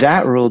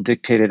 that rule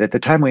dictated at the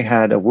time we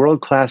had a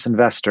world-class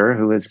investor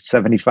who was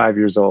 75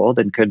 years old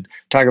and could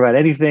talk about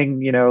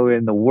anything,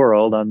 in the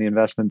world on the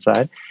investment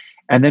side.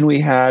 And then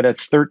we had a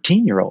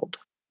 13-year-old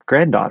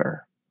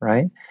granddaughter,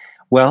 right?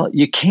 Well,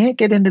 you can't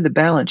get into the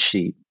balance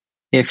sheet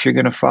if you're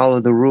going to follow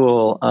the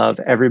rule of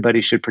everybody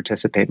should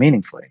participate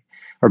meaningfully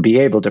or be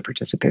able to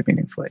participate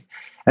meaningfully.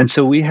 And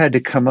so we had to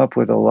come up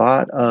with a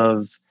lot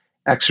of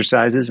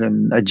exercises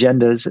and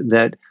agendas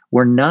that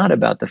were not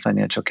about the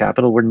financial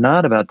capital, were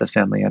not about the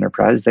family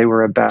enterprise. They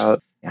were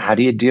about How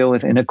do you deal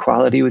with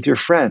inequality with your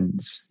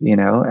friends?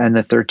 And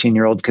the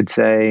 13-year-old could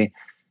say,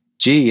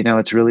 gee,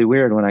 it's really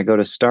weird when I go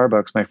to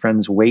Starbucks, my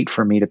friends wait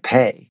for me to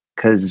pay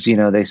because,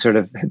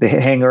 they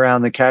hang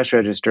around the cash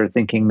register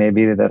thinking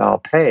maybe that I'll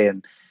pay.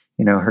 And,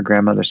 her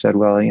grandmother said,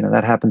 well,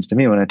 that happens to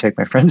me when I take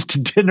my friends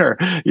to dinner,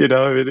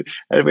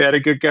 and we had a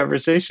good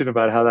conversation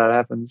about how that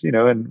happens,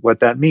 and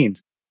what that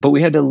means. But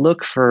we had to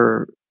look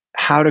for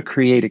how to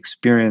create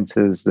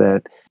experiences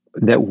that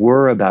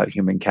were about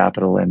human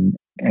capital and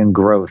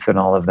growth and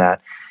all of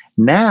that.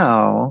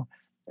 Now,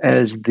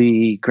 as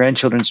the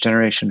grandchildren's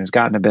generation has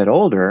gotten a bit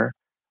older,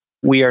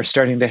 we are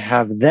starting to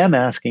have them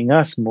asking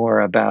us more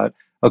about,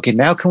 okay,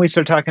 now can we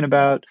start talking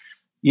about,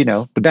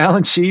 the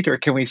balance sheet, or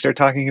can we start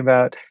talking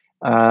about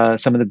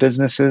some of the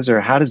businesses,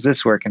 or how does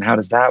this work and how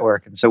does that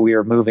work? And so we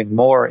are moving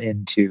more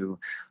into,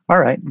 all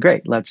right,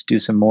 great, let's do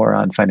some more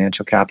on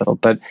financial capital.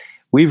 But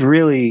we've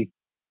really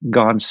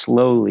gone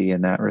slowly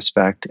in that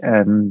respect.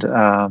 And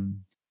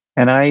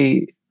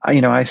I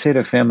say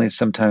to families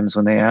sometimes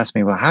when they ask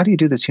me, well, how do you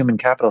do this human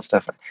capital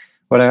stuff?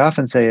 What I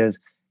often say is,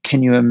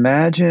 can you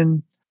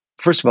imagine,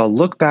 first of all,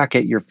 look back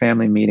at your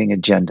family meeting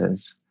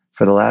agendas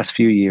for the last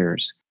few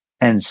years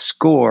and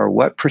score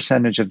what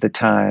percentage of the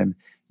time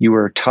you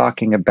were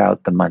talking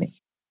about the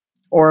money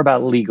or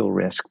about legal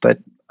risk, but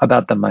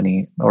about the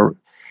money.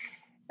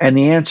 And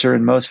the answer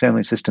in most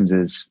family systems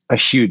is a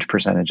huge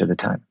percentage of the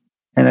time.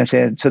 And I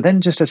said, so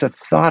then just as a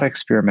thought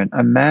experiment,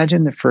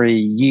 imagine that for a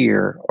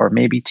year or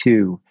maybe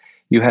two,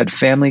 you had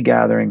family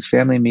gatherings,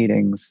 family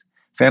meetings,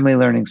 family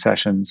learning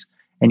sessions,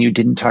 and you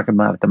didn't talk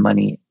about the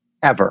money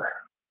ever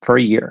for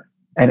a year.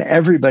 And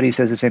everybody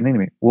says the same thing to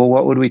me. Well,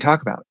 what would we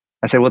talk about?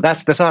 I said, well,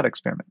 that's the thought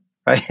experiment,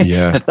 right?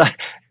 Yeah.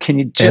 Can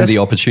you just... And the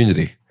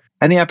opportunity.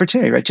 And the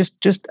opportunity, right?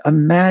 Just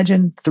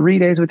imagine 3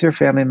 days with your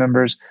family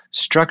members,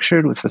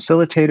 structured with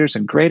facilitators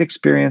and great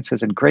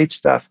experiences and great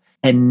stuff,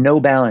 and no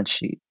balance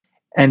sheet.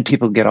 And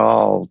people get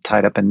all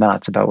tied up in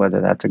knots about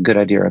whether that's a good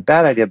idea or a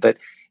bad idea. But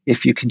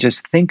if you can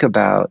just think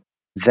about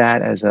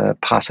that as a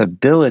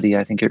possibility,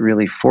 I think it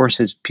really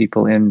forces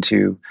people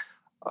into,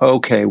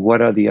 okay,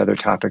 what are the other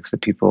topics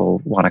that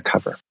people want to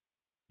cover?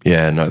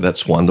 Yeah, no,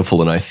 that's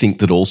wonderful. And I think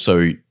that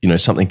also,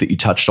 something that you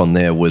touched on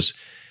there was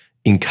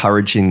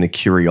encouraging the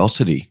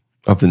curiosity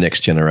of the next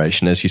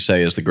generation. As you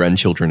say, as the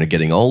grandchildren are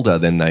getting older,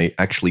 then they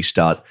actually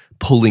start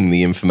pulling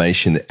the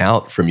information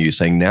out from you,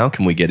 saying, now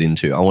can we get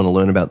into, I want to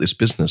learn about this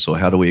business, or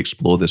how do we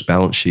explore this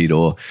balance sheet,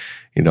 or,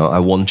 I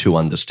want to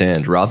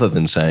understand, rather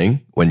than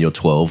saying, when you're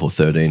 12 or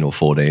 13 or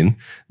 14,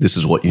 this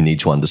is what you need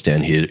to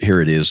understand.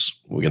 Here it is.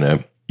 We're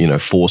going to,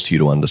 force you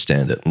to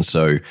understand it. And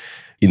so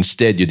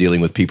instead, you're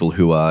dealing with people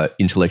who are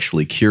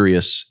intellectually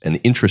curious and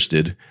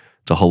interested.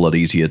 It's a whole lot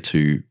easier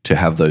to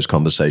have those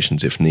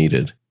conversations if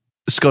needed.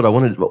 Scott, I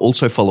wanted to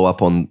also follow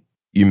up on,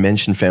 you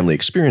mentioned family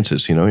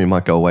experiences. You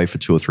might go away for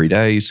 2 or 3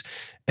 days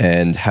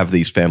and have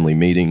these family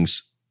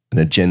meetings, an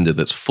agenda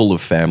that's full of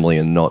family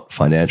and not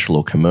financial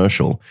or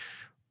commercial.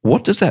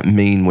 What does that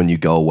mean when you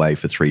go away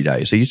for 3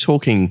 days? Are you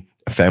talking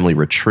a family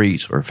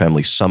retreat or a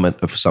family summit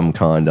of some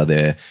kind? Are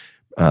there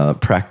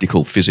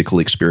practical, physical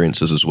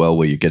experiences as well,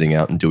 where you're getting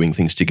out and doing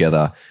things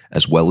together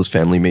as well as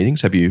family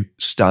meetings? Have you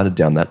started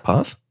down that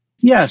path?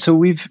 Yeah, so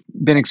we've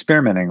been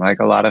experimenting like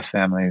a lot of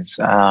families.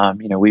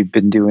 We've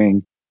been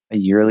doing a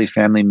yearly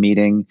family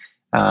meeting.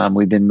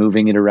 We've been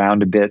moving it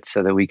around a bit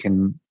so that we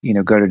can,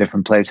 go to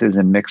different places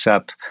and mix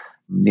up,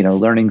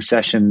 learning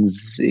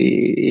sessions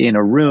in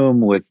a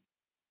room with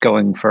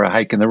going for a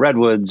hike in the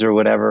redwoods or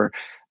whatever.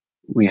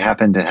 We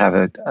happened to have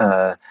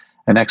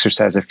an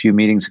exercise a few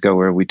meetings ago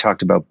where we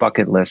talked about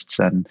bucket lists,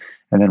 and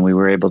then we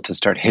were able to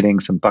start hitting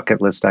some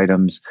bucket list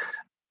items,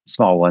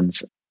 small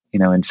ones,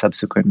 in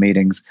subsequent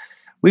meetings.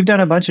 We've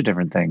done a bunch of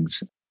different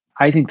things.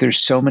 I think there's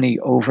so many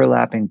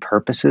overlapping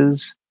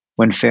purposes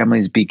when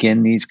families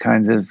begin these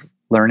kinds of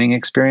learning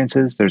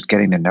experiences. There's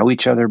getting to know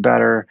each other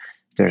better.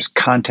 There's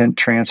content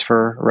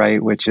transfer,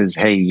 right? Which is,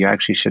 hey, you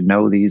actually should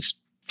know these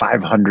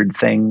 500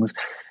 things.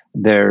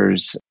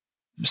 There's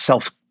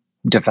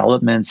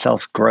self-development,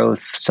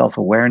 self-growth,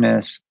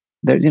 self-awareness.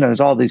 There's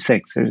all these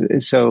things.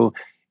 So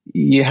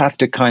you have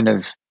to kind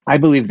of, I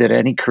believe that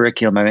any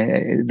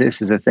curriculum,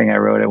 this is a thing I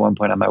wrote at one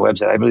point on my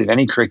website, I believe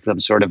any curriculum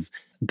sort of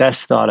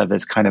best thought of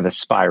as kind of a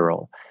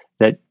spiral,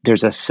 that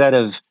there's a set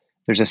of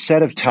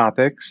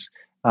topics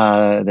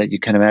that you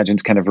can imagine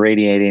kind of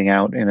radiating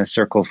out in a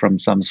circle from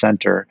some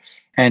center.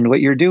 And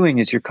what you're doing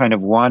is you're kind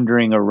of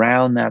wandering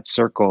around that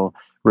circle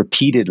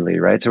repeatedly,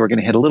 right? So we're going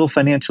to hit a little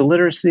financial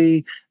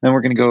literacy, then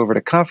we're going to go over to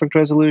conflict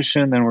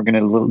resolution, then we're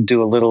going to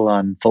do a little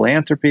on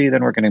philanthropy,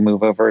 then we're going to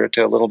move over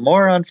to a little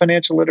more on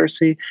financial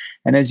literacy.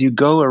 And as you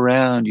go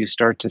around, you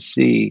start to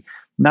see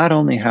not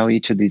only how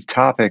each of these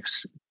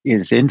topics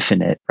is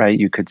infinite, right?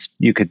 You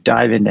could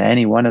dive into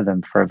any one of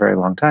them for a very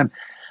long time,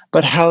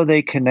 but how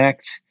they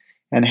connect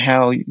and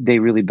how they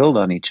really build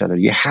on each other.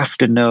 You have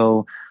to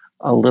know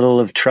a little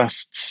of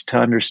trusts to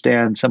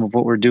understand some of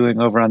what we're doing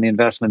over on the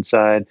investment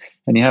side.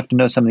 And you have to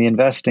know some of the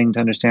investing to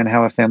understand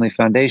how a family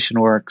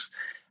foundation works.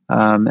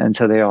 And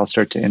so they all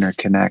start to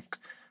interconnect.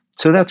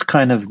 So that's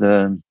kind of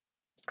the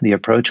the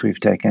approach we've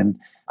taken.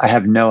 I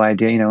have no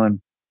idea, and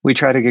we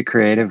try to get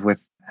creative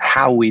with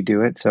how we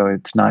do it. So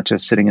it's not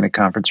just sitting in a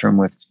conference room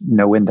with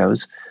no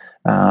windows,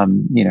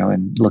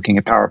 and looking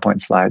at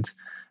PowerPoint slides.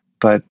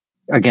 But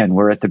again,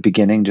 we're at the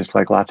beginning, just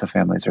like lots of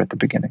families are at the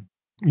beginning.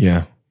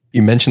 Yeah.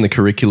 You mentioned the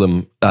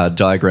curriculum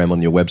diagram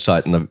on your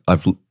website, and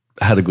I've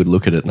had a good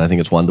look at it, and I think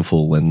it's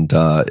wonderful. And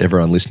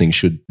everyone listening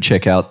should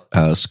check out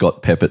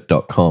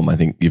scottpeppet.com. I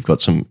think you've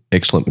got some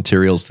excellent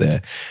materials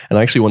there. And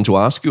I actually want to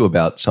ask you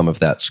about some of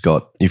that,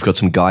 Scott. You've got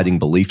some guiding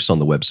beliefs on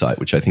the website,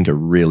 which I think are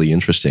really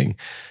interesting.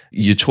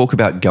 You talk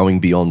about going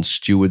beyond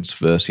stewards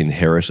versus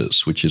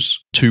inheritors, which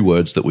is two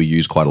words that we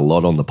use quite a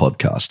lot on the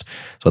podcast.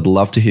 So I'd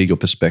love to hear your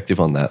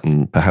perspective on that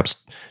and perhaps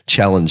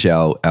challenge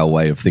our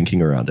way of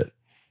thinking around it.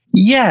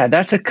 Yeah,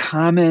 that's a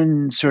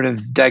common sort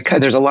of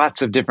there's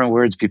lots of different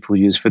words people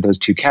use for those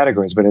two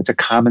categories, but it's a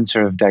common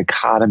sort of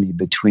dichotomy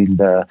between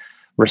the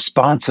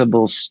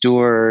responsible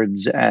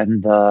stewards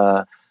and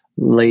the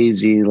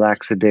lazy,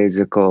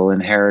 lackadaisical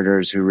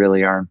inheritors who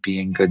really aren't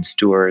being good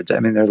stewards. I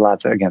mean, there's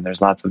lots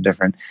of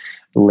different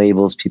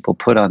labels people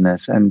put on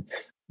this. And,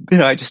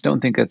 I just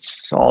don't think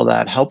it's all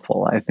that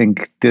helpful. I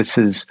think this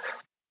is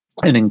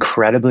an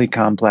incredibly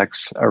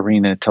complex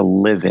arena to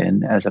live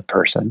in as a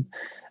person.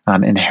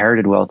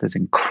 Inherited wealth is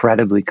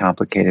incredibly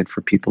complicated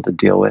for people to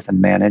deal with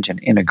and manage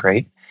and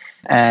integrate.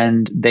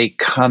 And they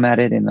come at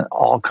it in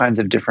all kinds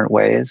of different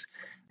ways.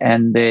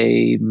 And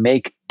they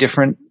make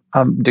different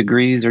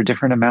degrees or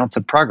different amounts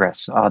of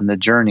progress on the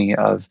journey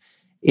of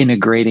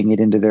integrating it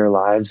into their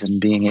lives and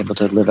being able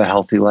to live a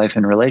healthy life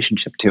in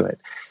relationship to it.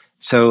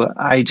 So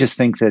I just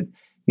think that,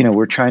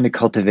 we're trying to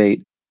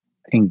cultivate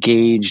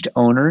engaged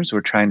owners.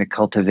 We're trying to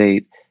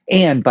cultivate.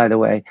 And by the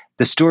way,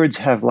 the stewards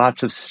have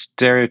lots of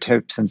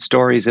stereotypes and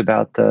stories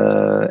about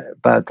the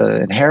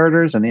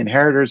inheritors, and the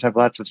inheritors have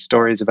lots of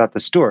stories about the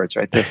stewards,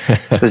 right?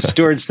 The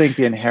stewards think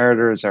the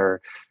inheritors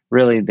are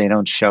really, they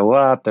don't show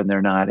up and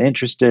they're not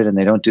interested and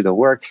they don't do the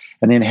work.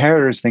 And the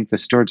inheritors think the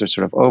stewards are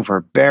sort of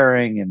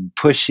overbearing and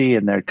pushy,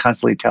 and they're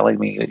constantly telling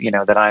me,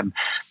 that I'm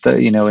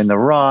in the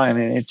wrong. I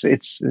mean,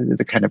 it's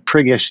the kind of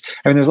priggish.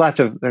 I mean, there's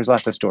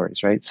lots of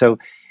stories, right? So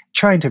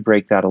trying to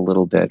break that a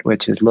little bit,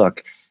 which is,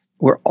 look,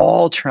 we're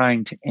all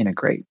trying to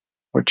integrate.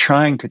 We're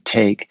trying to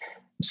take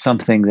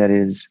something that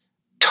is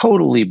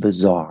totally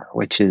bizarre,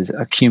 which is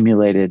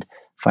accumulated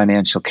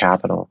financial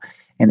capital,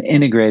 and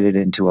integrate it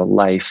into a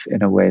life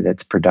in a way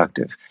that's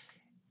productive.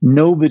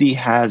 Nobody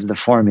has the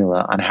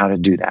formula on how to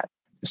do that.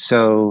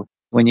 So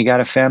when you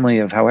got a family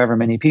of however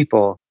many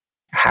people,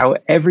 how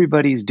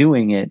everybody's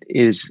doing it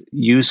is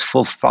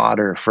useful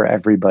fodder for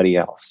everybody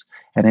else.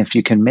 And if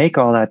you can make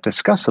all that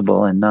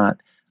discussable and not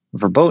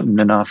verboten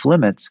and off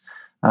limits,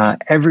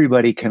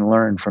 everybody can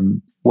learn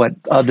from what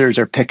others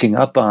are picking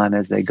up on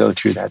as they go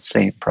through that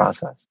same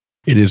process.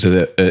 It is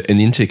an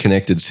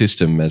interconnected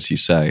system, as you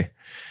say.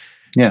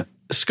 Yeah.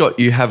 Scott,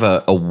 you have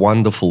a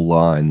wonderful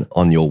line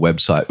on your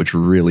website which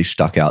really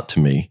stuck out to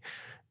me.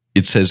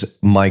 It says,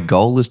 "My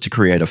goal is to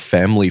create a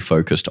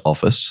family-focused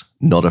office,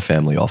 not a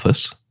family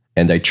office,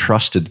 and a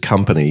trusted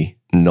company,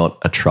 not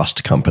a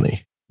trust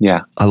company."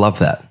 Yeah. I love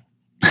that.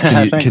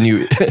 Can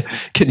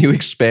you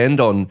expand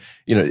on,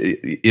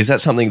 is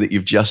that something that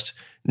you've just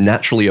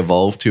naturally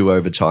evolved to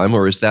over time,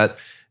 or is that,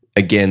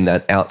 again,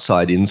 that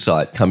outside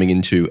insight coming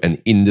into an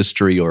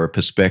industry or a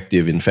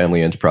perspective in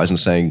family enterprise and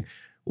saying,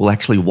 well,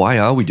 actually, why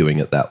are we doing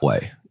it that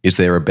way? Is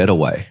there a better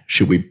way?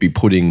 Should we be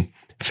putting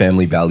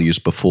family values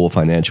before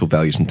financial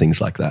values and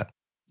things like that?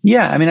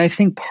 Yeah, I mean, I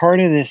think part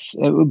of this,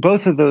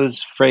 both of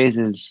those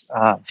phrases,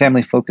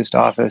 family-focused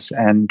office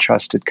and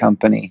trusted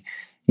company,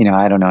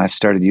 I don't know, I've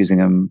started using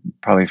them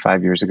probably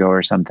 5 years ago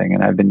or something,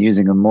 and I've been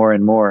using them more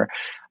and more,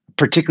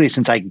 particularly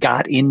since I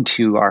got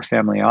into our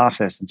family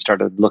office and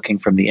started looking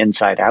from the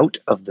inside out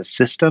of the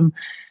system.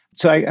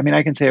 So,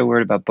 I can say a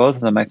word about both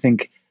of them. I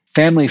think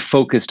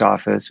family-focused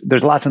office,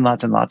 there's lots and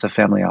lots and lots of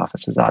family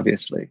offices,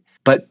 obviously,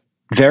 but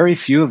very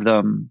few of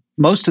them,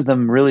 most of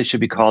them really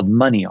should be called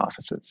money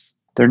offices.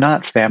 They're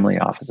not family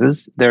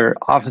offices. They're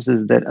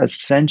offices that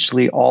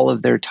essentially all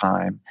of their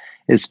time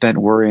is spent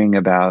worrying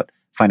about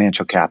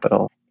financial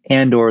capital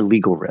and or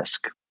legal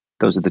risk.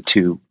 Those are the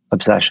two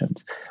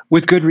obsessions,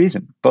 with good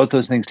reason. Both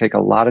those things take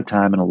a lot of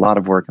time and a lot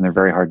of work, and they're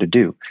very hard to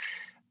do.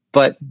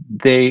 But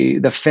the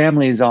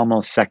family is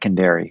almost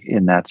secondary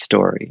in that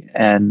story.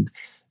 And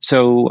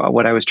so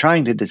what I was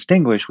trying to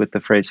distinguish with the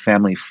phrase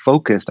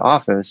family-focused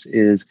office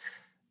is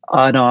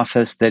an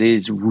office that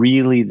is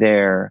really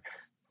there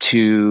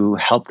to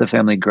help the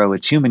family grow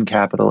its human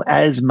capital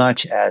as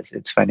much as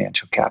its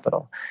financial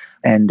capital,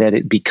 and that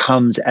it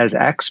becomes as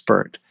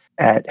expert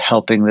at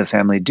helping the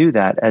family do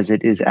that as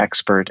it is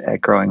expert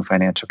at growing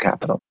financial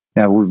capital.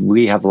 Now,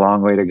 we have a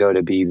long way to go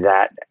to be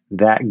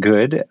that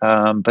good,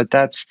 but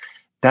that's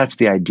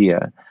the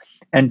idea.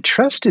 And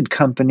trusted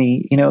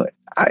company,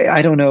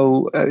 I don't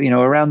know,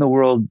 around the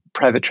world,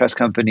 private trust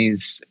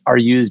companies are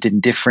used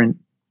in different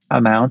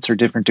amounts or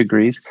different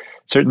degrees.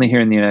 Certainly here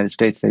in the United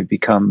States, they've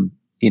become,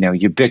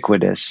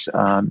 ubiquitous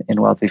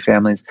in wealthy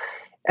families.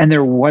 And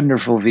they're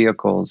wonderful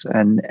vehicles.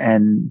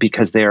 And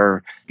because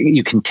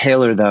you can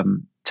tailor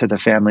them to the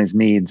family's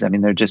needs. I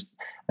mean, they're just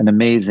an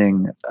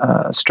amazing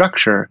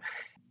structure,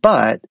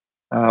 but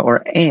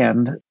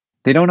and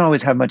they don't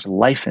always have much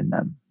life in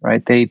them,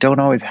 right? They don't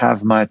always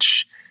have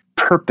much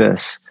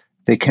purpose.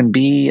 They can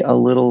be a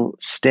little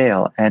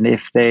stale.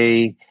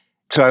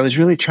 So I was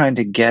really trying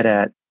to get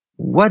at,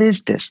 what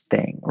is this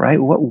thing, right?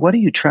 What are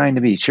you trying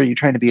to be? Sure, you're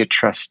trying to be a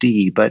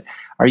trustee, but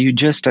are you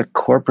just a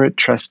corporate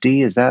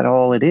trustee? Is that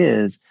all it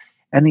is?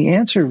 And the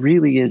answer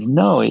really is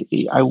no.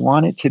 I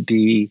want it to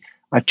be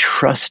a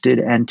trusted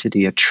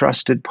entity, a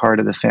trusted part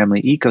of the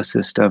family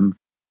ecosystem,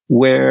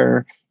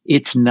 where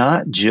it's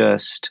not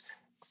just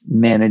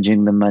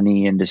managing the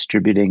money and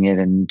distributing it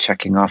and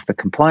checking off the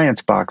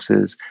compliance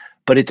boxes,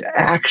 but it's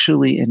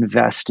actually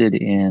invested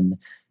in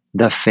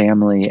the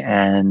family,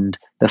 and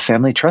the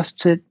family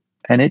trusts it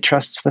and it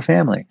trusts the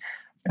family.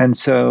 And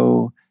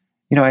so,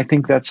 I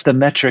think that's the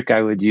metric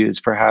I would use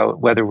for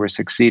whether we're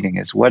succeeding,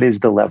 is what is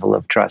the level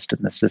of trust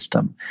in the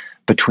system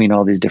between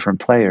all these different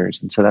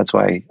players. And so that's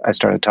why I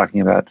started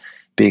talking about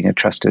being a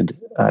trusted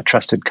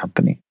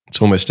company.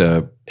 It's almost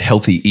a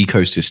healthy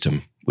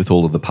ecosystem with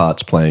all of the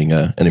parts playing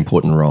an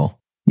important role.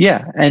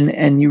 Yeah,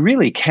 and you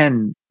really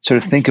can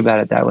sort of think about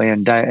it that way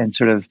and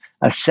sort of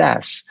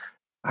assess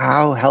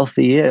how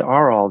healthy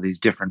are all these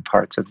different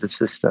parts of the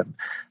system.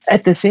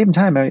 At the same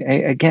time,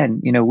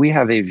 again, we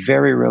have a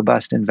very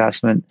robust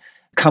investment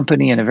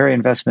company and a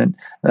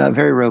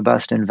very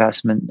robust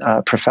investment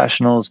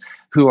professionals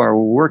who are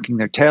working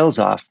their tails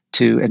off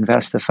to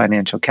invest the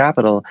financial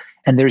capital.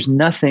 And there's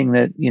nothing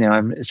that,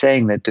 I'm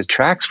saying that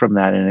detracts from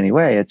that in any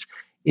way.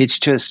 It's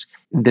just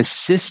the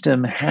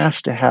system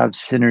has to have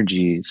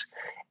synergies.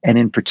 And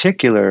in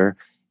particular,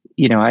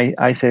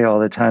 I say all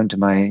the time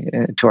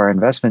to our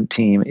investment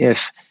team,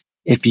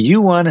 if you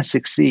want to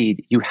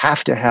succeed, you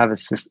have to have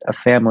a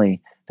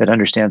family that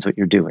understands what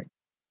you're doing,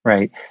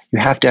 right? You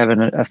have to have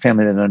a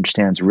family that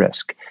understands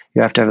risk.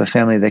 You have to have a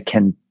family that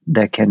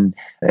can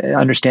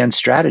understand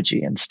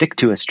strategy and stick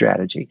to a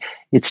strategy.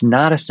 It's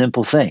not a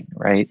simple thing,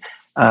 right?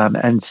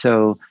 And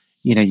so,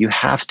 you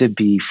have to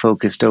be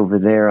focused over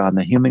there on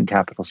the human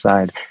capital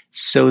side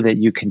so that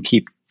you can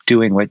keep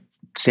doing what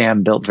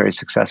Sam built very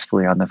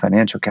successfully on the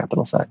financial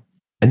capital side.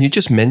 And you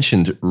just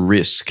mentioned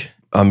risk.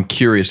 I'm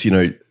curious,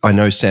 I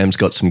know Sam's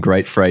got some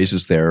great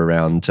phrases there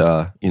around,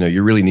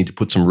 you really need to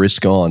put some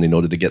risk on in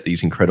order to get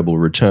these incredible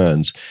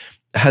returns.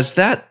 Has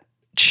that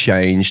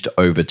changed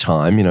over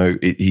time?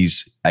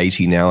 He's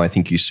 80 now, I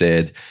think you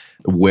said,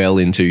 well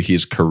into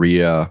his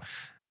career.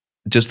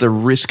 Does the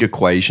risk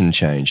equation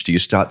change? Do you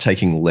start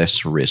taking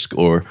less risk?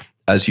 Or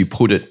as you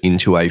put it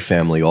into a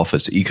family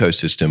office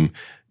ecosystem,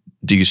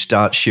 do you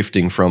start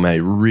shifting from a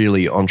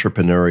really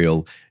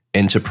entrepreneurial,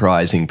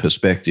 enterprising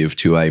perspective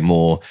to a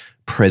more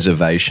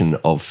preservation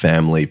of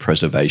family,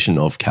 preservation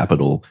of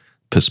capital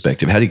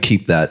perspective? How do you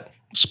keep that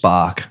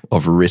spark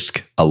of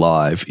risk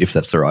alive, if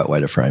that's the right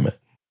way to frame it?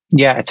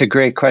 Yeah, it's a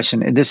great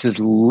question. And this is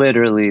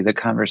literally the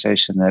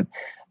conversation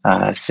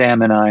that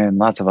Sam and I and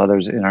lots of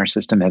others in our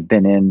system have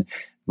been in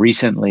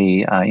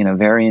recently,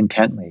 very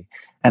intently.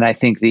 And I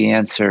think the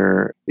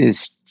answer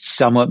is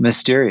somewhat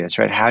mysterious,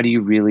 right? How do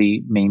you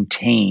really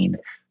maintain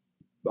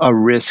a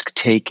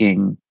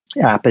risk-taking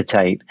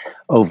appetite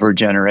over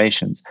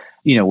generations?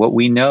 What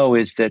we know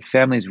is that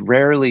families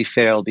rarely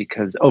fail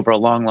because over a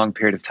long, long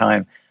period of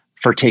time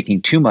for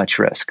taking too much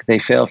risk. They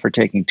fail for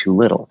taking too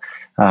little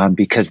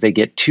because they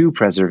get too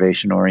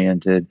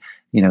preservation-oriented,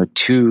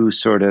 too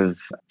sort of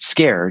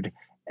scared,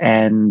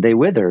 and they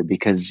wither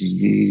because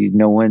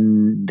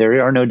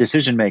there are no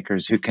decision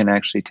makers who can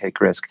actually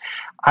take risk.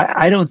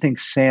 I don't think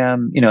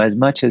Sam, as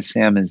much as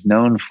Sam is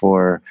known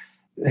for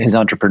his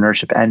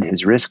entrepreneurship and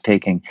his risk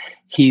taking,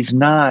 he's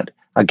not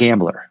a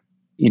gambler.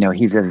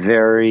 He's a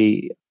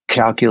very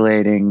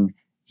calculating.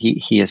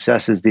 He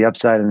assesses the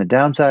upside and the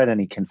downside, and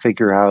he can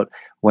figure out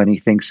when he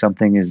thinks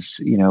something is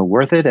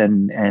worth it,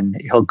 and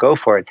he'll go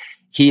for it.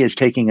 He is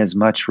taking as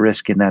much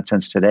risk in that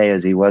sense today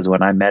as he was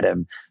when I met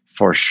him.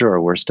 For sure,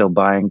 we're still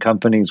buying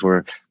companies,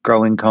 we're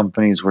growing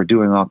companies, we're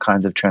doing all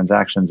kinds of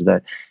transactions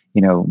that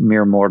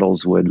mere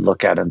mortals would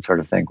look at and sort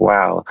of think,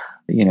 wow,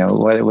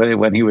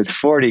 when he was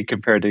 40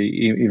 compared to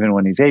even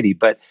when he's 80.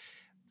 But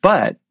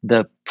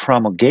the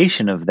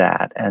promulgation of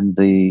that and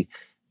the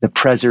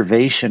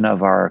preservation of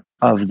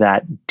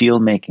that deal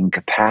making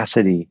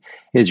capacity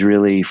is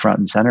really front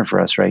and center for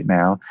us right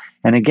now.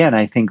 And again,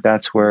 I think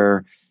that's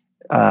where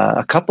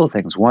a couple of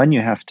things. One,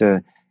 you have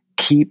to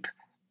keep.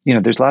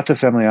 There's lots of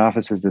family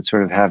offices that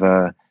sort of have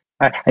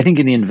I think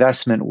in the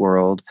investment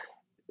world,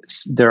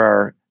 there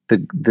are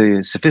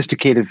the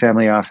sophisticated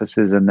family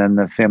offices, and then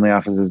the family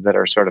offices that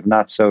are sort of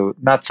not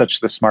such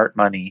the smart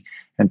money,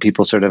 and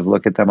people sort of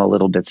look at them a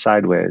little bit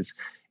sideways.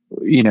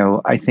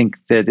 I think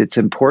that it's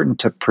important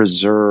to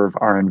preserve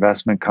our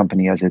investment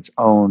company as its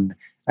own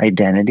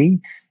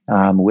identity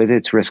with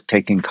its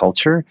risk-taking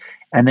culture.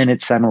 And then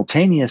it's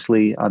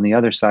simultaneously, on the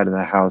other side of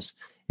the house,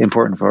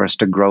 important for us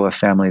to grow a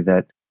family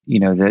that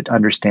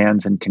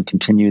understands and can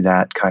continue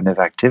that kind of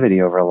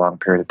activity over a long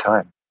period of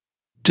time.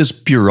 Does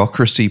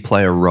bureaucracy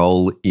play a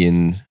role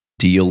in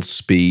deal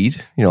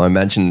speed? I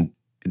imagine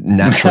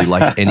naturally,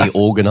 like any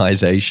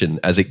organization,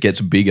 as it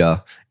gets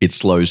bigger, it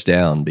slows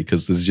down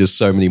because there's just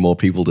so many more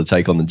people to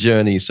take on the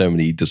journey, so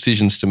many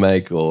decisions to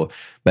make, or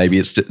maybe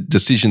it's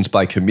decisions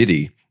by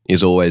committee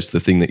is always the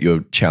thing that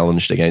you're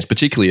challenged against,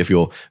 particularly if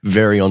you're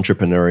very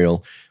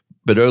entrepreneurial.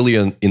 But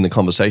earlier in the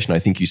conversation, I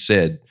think you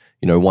said,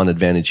 one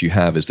advantage you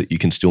have is that you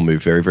can still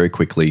move very, very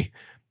quickly.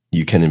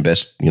 You can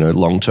invest,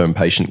 long-term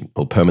patient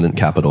or permanent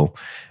capital,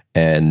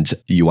 and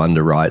you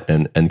underwrite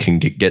and can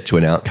get to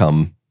an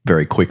outcome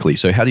very quickly.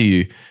 So how do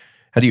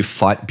you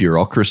fight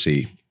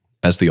bureaucracy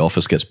as the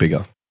office gets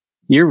bigger?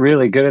 You're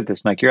really good at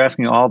this, Mike. You're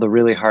asking all the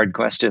really hard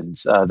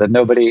questions that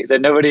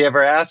nobody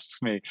ever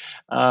asks me.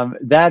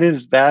 That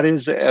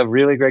is a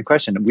really great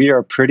question. We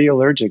are pretty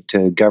allergic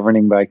to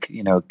governing by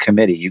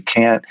committee. You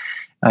can't.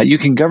 You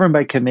can govern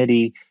by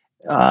committee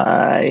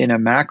in a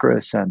macro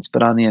sense,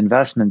 but on the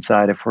investment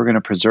side, if we're going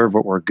to preserve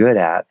what we're good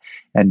at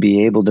and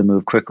be able to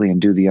move quickly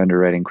and do the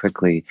underwriting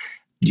quickly,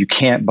 you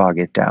can't bog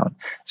it down.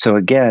 So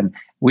again,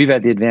 we've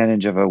had the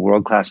advantage of a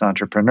world-class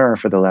entrepreneur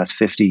for the last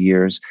 50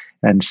 years,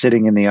 and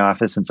sitting in the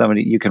office, and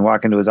you can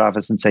walk into his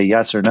office and say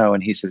yes or no,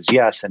 and he says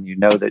yes, and you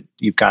know that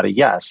you've got a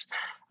yes.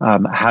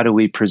 How do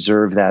we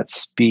preserve that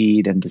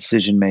speed and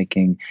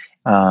decision-making,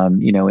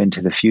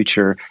 into the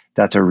future?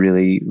 That's a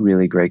really,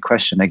 really great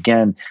question.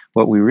 Again,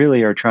 what we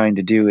really are trying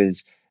to do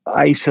is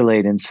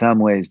isolate in some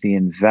ways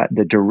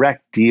the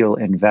direct deal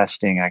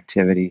investing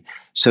activity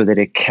so that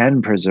it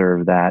can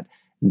preserve that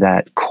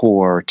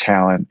core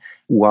talent,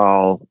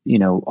 while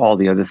all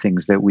the other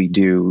things that we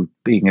do,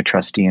 being a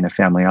trustee in a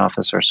family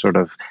office, are sort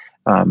of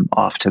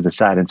off to the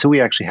side. And so we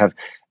actually have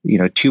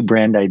two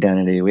brand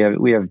identity.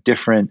 We have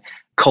different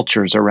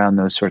cultures around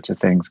those sorts of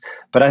things.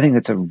 But I think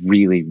that's a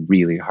really,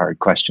 really hard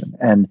question.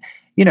 And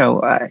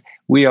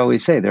we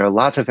always say there are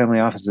lots of family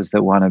offices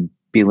that want to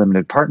be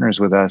limited partners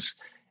with us,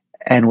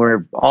 and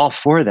we're all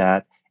for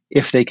that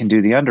if they can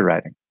do the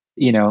underwriting.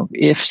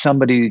 If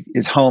somebody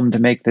is home to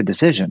make the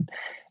decision.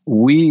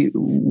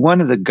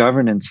 One of the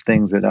governance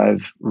things that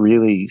I've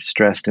really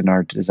stressed in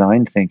our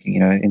design thinking,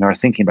 in our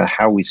thinking about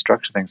how we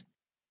structure things,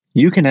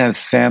 you can have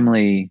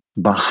family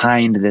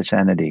behind this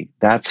entity.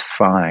 That's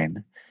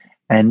fine.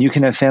 And you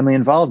can have family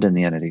involved in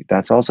the entity.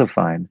 That's also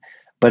fine.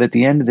 But at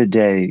the end of the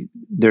day,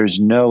 there's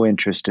no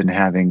interest in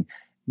having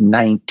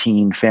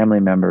 19 family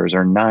members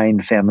or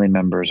 9 family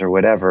members or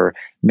whatever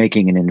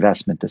making an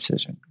investment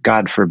decision.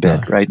 God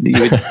forbid, right?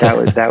 That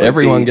would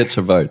Everyone gets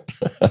a vote.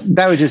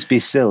 That would just be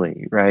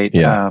silly, right?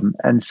 Yeah.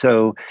 And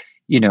so,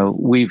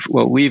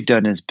 what we've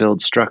done is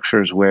build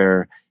structures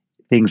where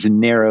things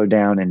narrow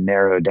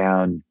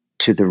down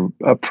to the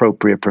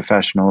appropriate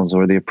professionals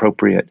or the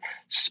appropriate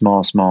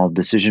small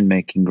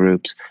decision-making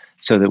groups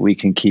so that we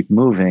can keep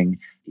moving.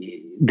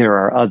 There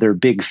are other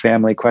big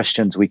family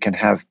questions we can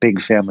have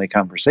big family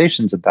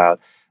conversations about,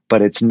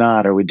 but it's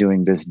not, are we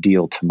doing this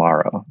deal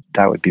tomorrow?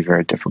 That would be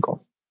very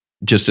difficult.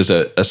 Just as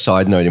a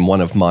side note, in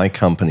one of my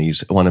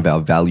companies, one of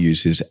our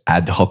values is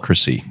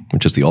adhocracy,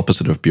 which is the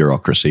opposite of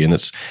bureaucracy. And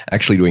it's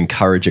actually to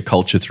encourage a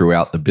culture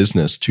throughout the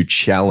business to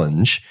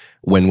challenge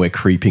when we're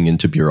creeping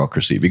into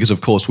bureaucracy. Because, of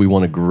course, we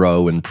want to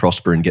grow and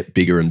prosper and get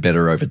bigger and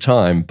better over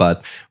time,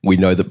 but we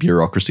know that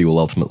bureaucracy will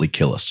ultimately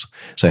kill us.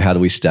 So how do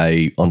we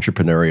stay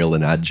entrepreneurial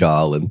and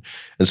agile? And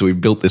so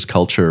we've built this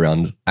culture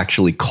around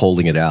actually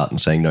calling it out and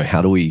saying, no,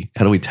 how do we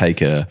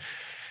take an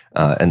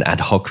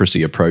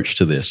adhocracy approach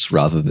to this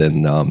rather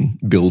than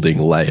building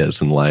layers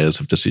and layers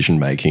of decision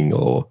making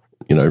or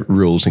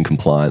rules and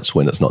compliance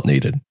when it's not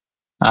needed?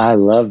 I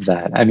love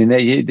that. I mean,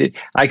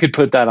 I could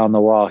put that on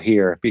the wall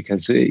here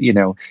because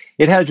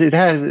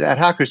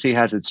adhocracy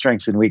has its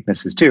strengths and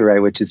weaknesses too,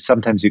 right? Which is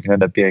sometimes you can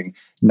end up being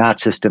not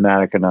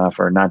systematic enough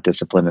or not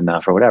disciplined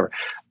enough or whatever.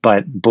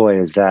 But boy,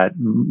 is that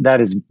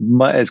is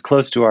as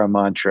close to our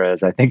mantra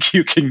as I think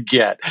you can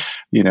get.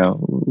 We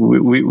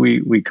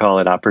call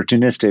it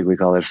opportunistic, we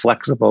call it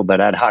flexible, but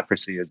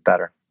adhocracy is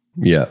better.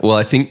 Yeah. Well,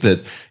 I think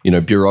that,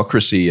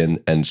 bureaucracy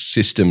and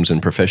systems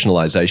and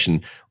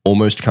professionalization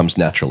almost comes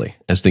naturally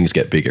as things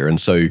get bigger. And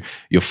so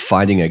you're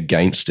fighting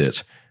against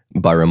it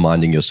by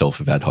reminding yourself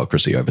of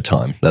adhocracy over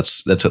time.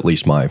 That's at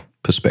least my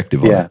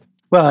perspective on it. Yeah.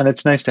 Well, and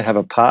it's nice to have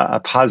a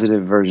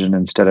positive version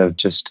instead of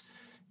just,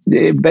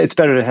 it's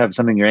better to have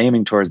something you're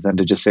aiming towards than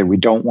to just say, we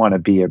don't want to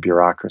be a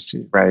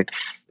bureaucracy, right?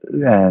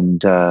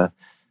 And,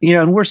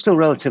 and we're still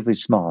relatively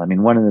small. I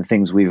mean, one of the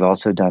things we've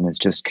also done is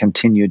just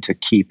continue to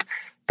keep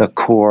the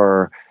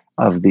core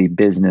of the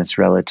business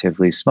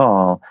relatively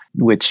small,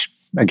 which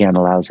again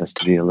allows us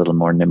to be a little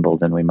more nimble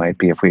than we might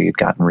be if we had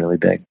gotten really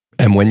big.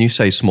 And when you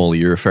say small,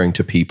 you're referring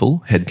to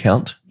people,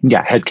 headcount?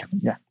 Yeah, headcount,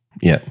 yeah.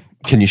 Yeah.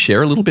 Can you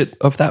share a little bit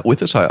of that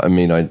with us? I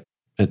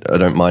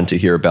don't mind to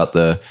hear about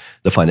the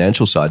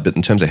financial side, but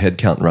in terms of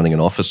headcount running an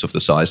office of the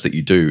size that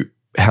you do,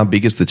 how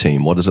big is the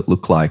team? What does it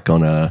look like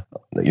on a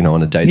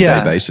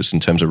day-to-day basis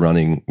in terms of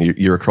running?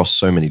 You're across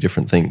so many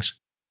different things.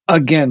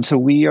 Again, so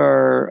we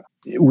are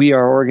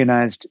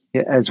organized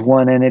as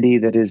one entity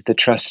that is the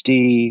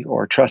trustee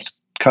or trust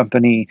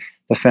company,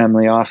 the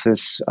family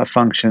office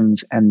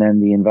functions, and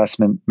then the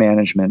investment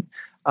management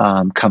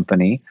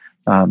company.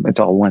 It's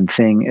all one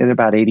thing. It's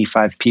about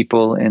 85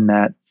 people in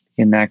that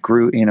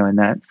group, in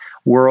that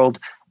world.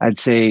 I'd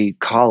say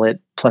call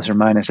it plus or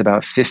minus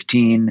about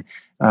 15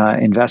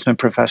 investment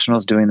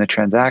professionals doing the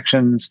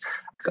transactions,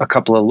 a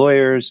couple of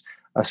lawyers,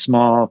 a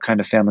small kind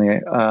of family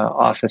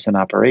office and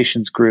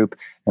operations group,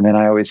 and then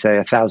I always say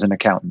 1,000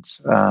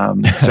 accountants.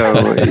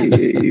 So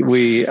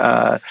we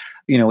have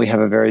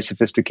a very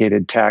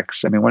sophisticated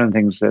tax. I mean, one of the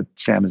things that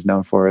Sam is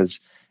known for is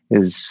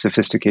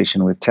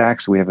sophistication with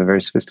tax. We have a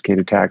very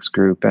sophisticated tax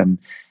group and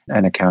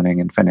accounting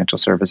and financial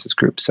services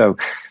group. So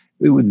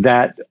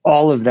that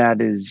all of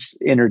that is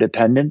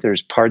interdependent.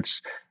 There's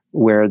parts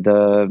where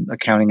the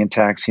accounting and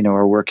tax,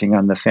 are working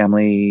on the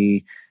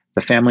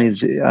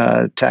family's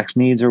tax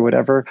needs or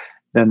whatever.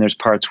 Then there's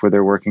parts where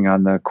they're working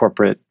on the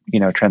corporate,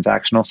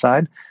 transactional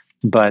side.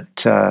 But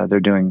they're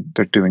doing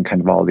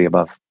kind of all of the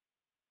above.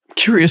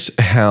 Curious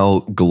how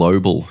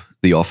global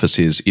the office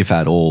is, if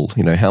at all.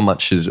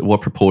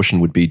 What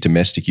proportion would be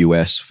domestic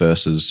US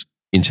versus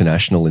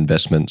international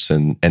investments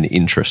and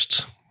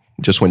interests?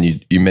 Just when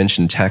you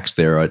mentioned tax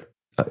there,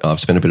 I've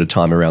spent a bit of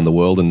time around the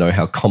world and know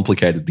how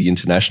complicated the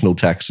international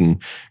tax and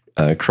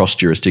cross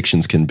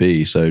jurisdictions can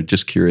be. So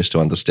just curious to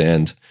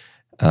understand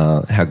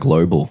how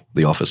global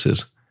the office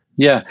is.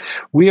 Yeah,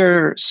 we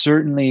are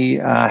certainly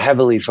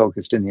heavily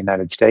focused in the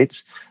United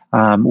States.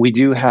 We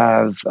do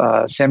have,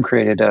 Sam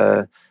created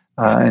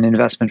an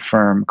investment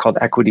firm called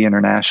Equity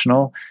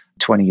International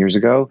 20 years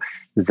ago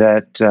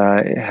that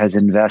has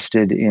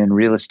invested in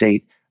real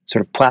estate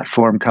sort of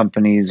platform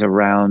companies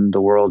around the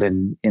world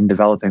in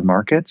developing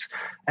markets,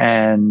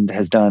 and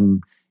has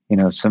done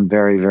some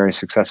very, very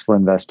successful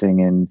investing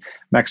in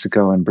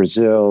Mexico and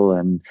Brazil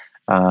and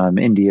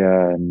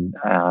India and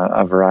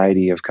a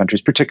variety of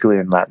countries, particularly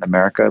in Latin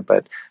America,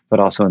 but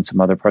also in some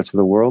other parts of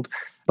the world.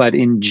 But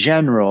in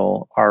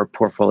general, our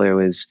portfolio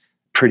is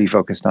pretty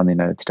focused on the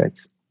United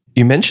States.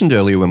 You mentioned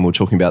earlier when we were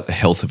talking about the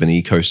health of an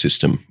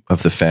ecosystem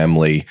of the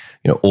family,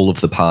 all of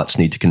the parts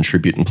need to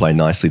contribute and play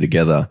nicely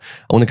together.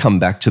 I want to come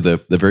back to the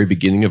very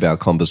beginning of our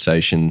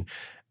conversation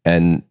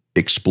and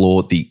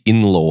explore the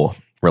in-law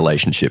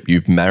relationship.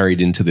 You've married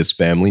into this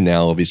family.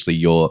 Now, obviously,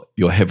 you're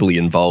heavily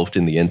involved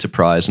in the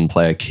enterprise and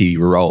play a key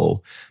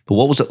role. But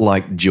what was it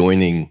like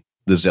joining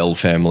the Zell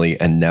family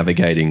and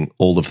navigating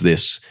all of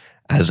this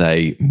as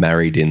a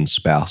married-in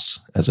spouse,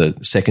 as a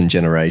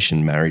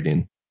second-generation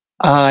married-in?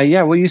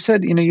 Well, you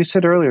said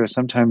earlier,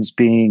 sometimes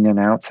being an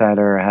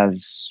outsider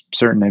has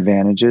certain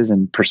advantages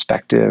and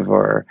perspective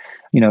or,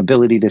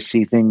 ability to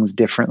see things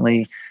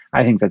differently.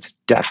 I think that's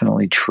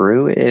definitely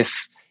true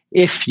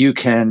if you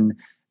can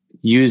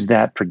use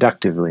that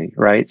productively,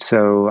 right?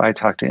 So I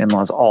talk to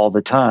in-laws all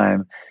the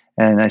time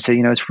and I say,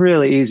 it's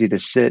really easy to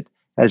sit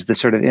as the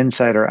sort of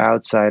insider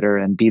outsider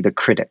and be the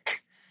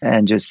critic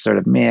and just sort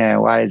of,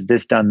 why is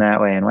this done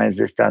that way? And why is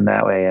this done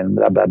that way? And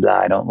blah, blah, blah.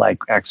 I don't like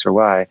X or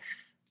Y.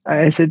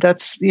 I said,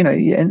 that's,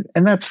 and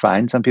that's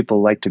fine. Some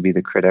people like to be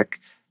the critic,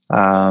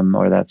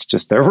 or that's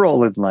just their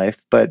role in life.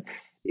 But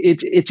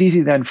it's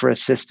easy then for a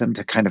system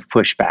to kind of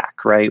push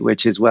back, right?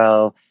 Which is,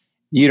 well,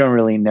 you don't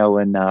really know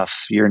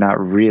enough. You're not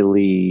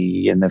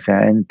really in the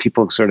fan, and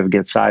people sort of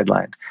get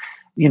sidelined.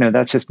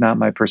 That's just not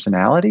my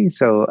personality.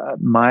 So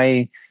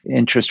my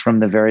interest from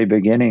the very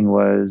beginning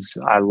was,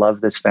 I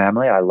love this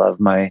family. I love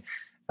my,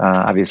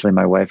 obviously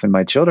my wife and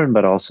my children,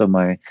 but also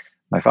my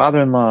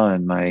father-in-law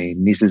and my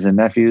nieces and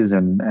nephews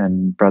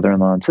and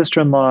brother-in-law and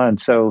sister-in-law. And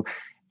so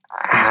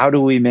how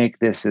do we make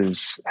this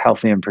as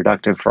healthy and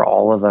productive for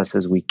all of us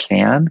as we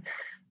can?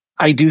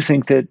 I do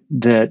think that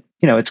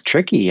it's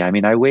tricky. I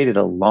mean, I waited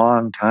a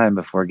long time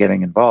before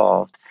getting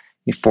involved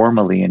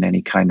formally in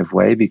any kind of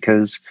way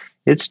because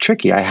it's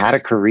tricky. I had a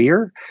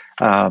career.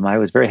 I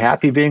was very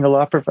happy being a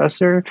law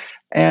professor,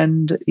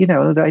 and I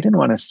didn't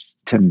want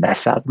to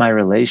mess up my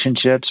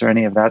relationships or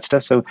any of that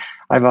stuff. So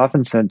I've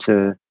often said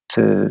to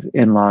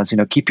in-laws,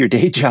 keep your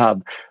day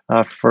job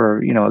for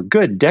a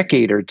good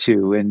decade or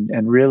two,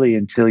 and really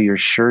until you're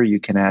sure you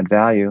can add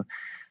value.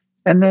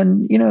 And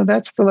then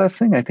that's the last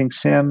thing. I think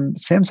Sam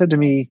said to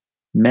me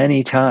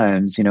many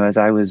times, as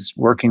I was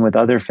working with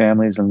other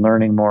families and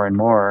learning more and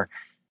more.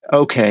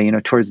 Okay,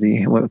 towards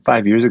the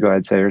 5 years ago,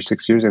 I'd say, or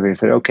 6 years ago, he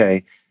said,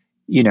 okay,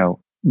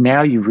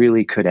 now you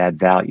really could add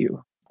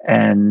value,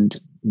 and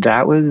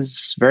that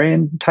was very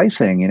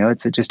enticing.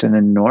 It's just an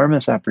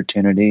enormous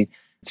opportunity.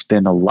 It's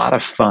been a lot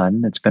of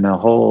fun. It's been a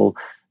whole,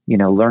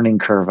 learning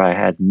curve I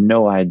had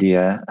no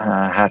idea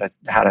how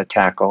to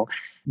tackle.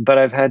 But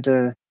I've had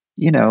to,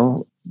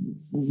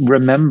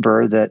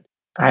 remember that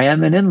I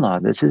am an in-law.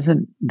 This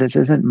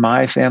isn't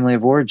my family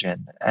of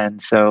origin.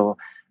 And so,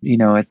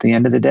 at the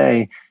end of the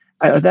day,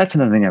 that's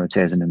another thing I would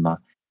say as an in-law.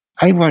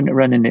 I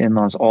run into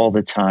in-laws all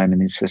the time in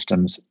these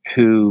systems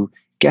who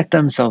get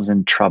themselves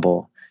in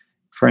trouble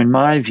for, in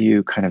my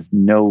view, kind of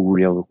no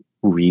real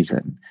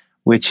reason,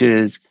 which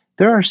is,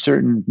 there are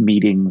certain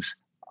meetings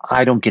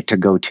I don't get to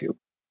go to,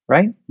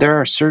 right?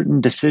 There are certain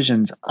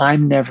decisions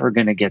I'm never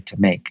going to get to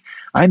make.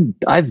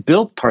 I've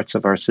built parts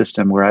of our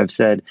system where I've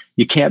said,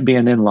 you can't be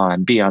an in-law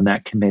and be on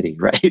that committee,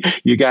 right?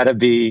 You got to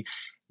be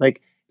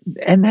like,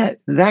 And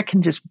that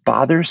can just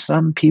bother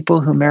some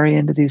people who marry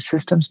into these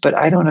systems, but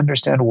I don't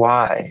understand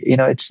why.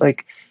 It's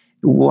like,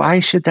 why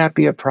should that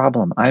be a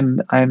problem?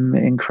 I'm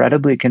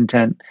incredibly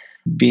content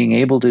being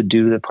able to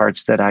do the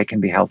parts that I can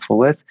be helpful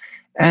with,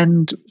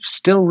 and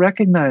still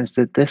recognize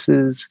that this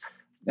is,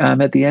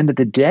 at the end of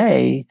the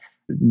day,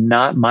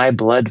 not my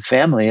blood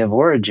family of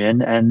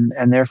origin,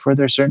 and therefore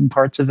there's certain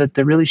parts of it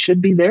that really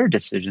should be their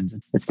decisions.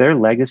 It's their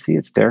legacy,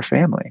 it's their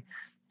family.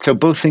 So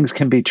both things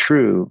can be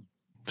true.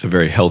 It's a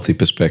very healthy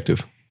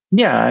perspective.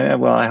 Yeah,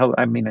 well, I hope.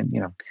 I mean,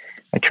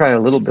 I try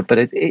a little bit, but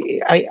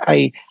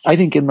I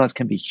think in-laws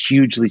can be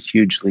hugely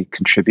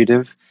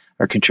contributive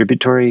or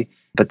contributory,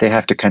 but they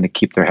have to kind of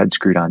keep their head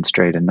screwed on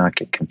straight and not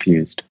get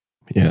confused.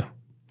 Yeah.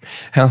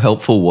 How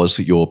helpful was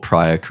your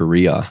prior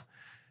career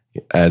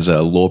as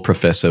a law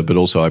professor, but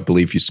also I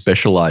believe you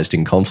specialized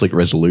in conflict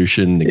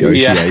resolution,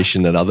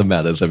 negotiation, and other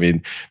matters? I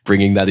mean,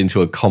 bringing that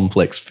into a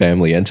complex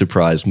family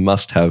enterprise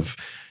must have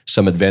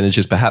some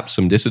advantages, perhaps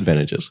some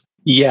disadvantages.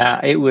 Yeah,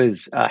 it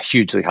was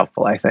hugely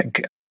helpful, I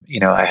think.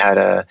 I had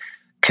a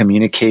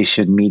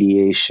communication,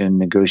 mediation,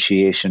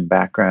 negotiation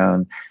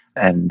background,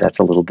 and that's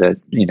a little bit,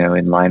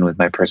 in line with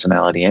my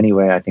personality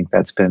anyway. I think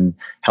that's been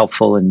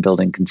helpful in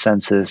building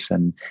consensus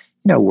and,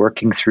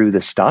 working through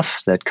the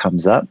stuff that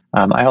comes up.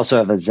 I also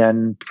have a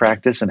Zen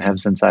practice and have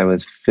since I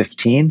was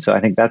 15. So I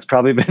think that's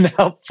probably been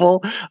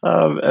helpful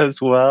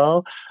as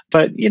well.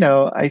 But,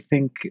 I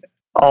think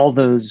all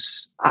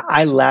those,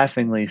 I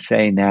laughingly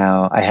say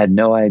now, I had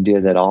no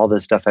idea that all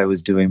the stuff I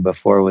was doing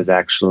before was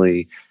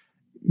actually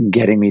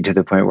getting me to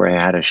the point where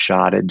I had a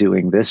shot at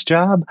doing this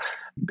job.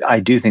 I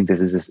do think this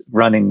is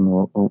running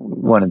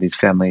one of these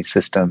family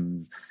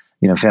system,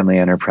 family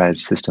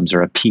enterprise systems,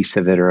 or a piece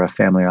of it, or a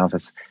family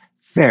office.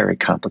 Very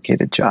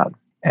complicated job.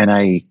 And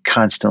I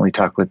constantly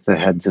talk with the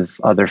heads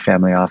of other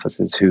family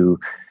offices who,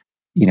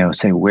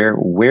 say,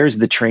 where's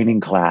the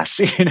training class?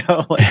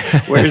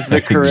 Where's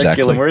the curriculum?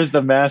 Exactly. Where's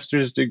the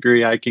master's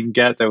degree I can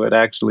get that would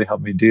actually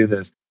help me do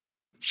this?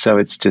 So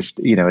it's just,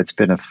 it's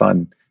been a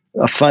fun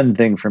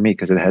thing for me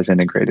because it has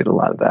integrated a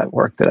lot of that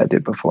work that I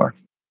did before.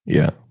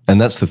 Yeah. And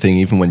that's the thing,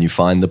 even when you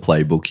find the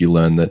playbook, you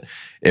learn that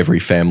every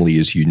family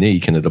is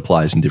unique and it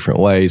applies in different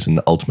ways. And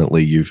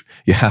ultimately you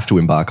have to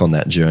embark on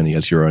that journey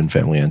as your own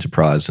family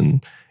enterprise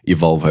and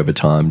evolve over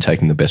time,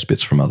 taking the best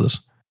bits from others.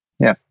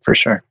 Yeah, for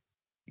sure.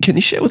 Can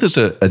you share with us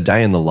a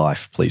day in the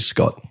life, please,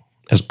 Scott,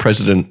 as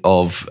president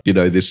of,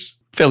 this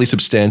fairly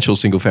substantial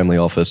single family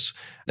office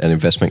and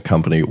investment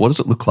company? What does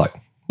it look like?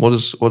 What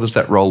does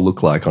that role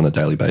look like on a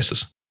daily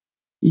basis?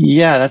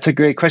 Yeah, that's a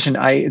great question.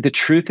 The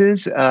truth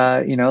is,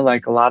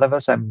 like a lot of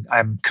us,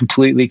 I'm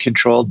completely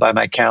controlled by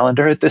my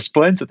calendar at this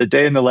point. So the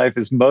day in the life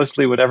is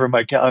mostly whatever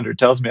my calendar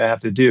tells me I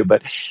have to do.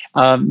 But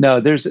no,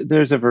 there's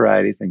a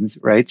variety of things,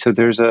 right? So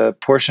there's a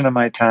portion of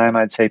my time,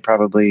 I'd say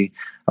probably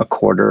a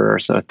quarter or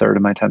so, a third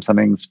of my time,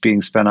 something's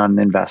being spent on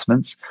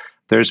investments.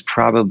 There's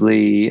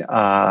probably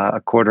a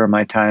quarter of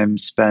my time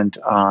spent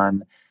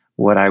on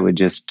what I would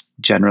just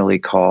generally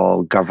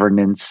call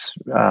governance,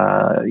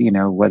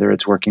 whether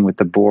it's working with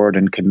the board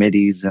and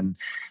committees and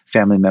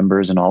family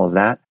members and all of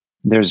that.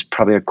 There's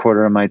probably a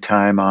quarter of my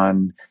time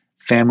on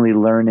family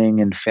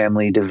learning and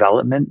family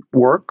development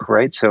work,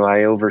 right? So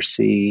I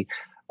oversee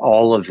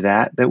all of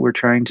that we're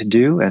trying to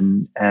do.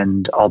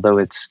 And although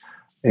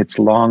it's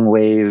long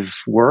wave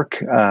work,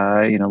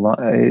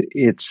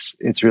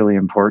 it's really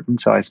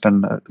important. So I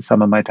spend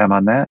some of my time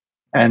on that.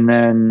 And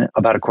then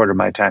about a quarter of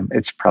my time,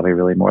 it's probably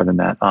really more than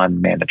that, on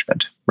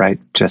management, right?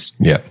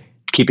 Just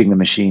keeping the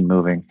machine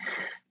moving.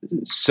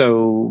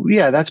 So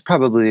yeah, that's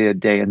probably a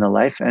day in the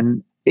life.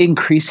 And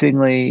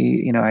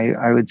increasingly,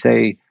 I would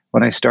say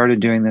when I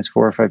started doing this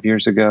 4 or 5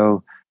 years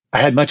ago,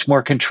 I had much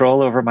more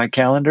control over my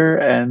calendar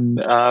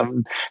and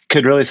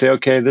could really say,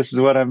 okay, this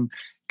is what I'm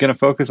going to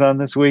focus on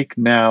this week.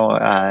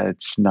 Now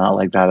it's not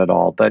like that at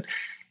all. But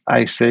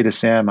I say to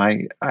Sam,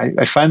 I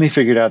finally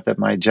figured out that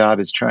my job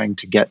is trying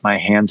to get my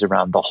hands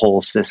around the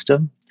whole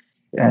system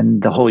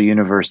and the whole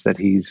universe that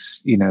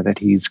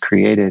he's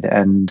created.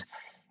 And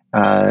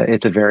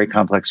it's a very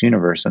complex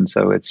universe. And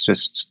so it's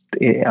just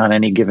on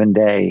any given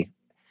day,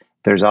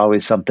 there's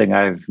always something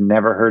I've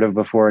never heard of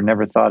before,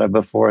 never thought of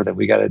before that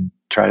we got to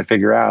try to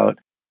figure out.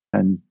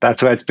 And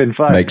that's why it's been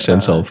fun. Makes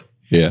sense of.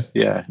 Yeah.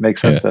 Yeah.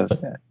 Makes sense of.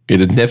 Yeah.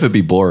 It'd never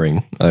be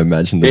boring. I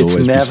imagine there'd always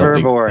be something. It's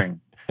never boring.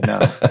 No,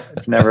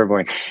 it's never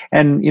boring.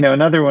 And,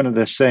 another one of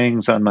the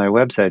sayings on my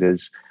website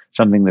is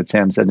something that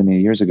Sam said to me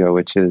years ago,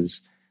 which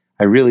is,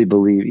 I really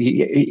believe,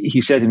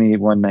 he said to me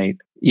one night,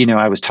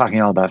 I was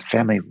talking all about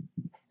family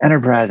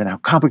enterprise and how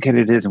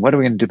complicated it is and what are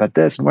we going to do about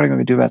this and what are we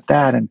going to do about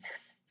that?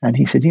 And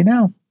he said,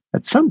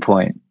 at some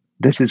point,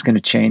 this is going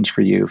to change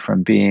for you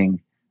from being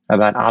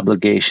about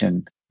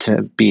obligation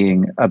to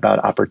being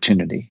about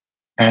opportunity.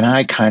 And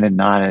I kind of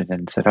nodded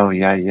and said, oh,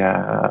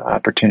 yeah,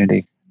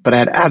 opportunity. But I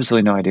had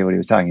absolutely no idea what he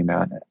was talking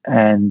about.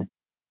 And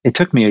it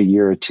took me a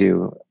year or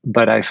two,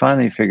 but I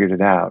finally figured it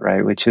out,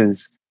 right? Which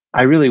is,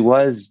 I really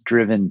was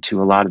driven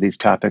to a lot of these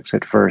topics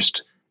at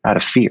first out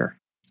of fear.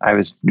 I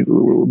was,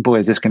 boy,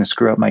 is this going to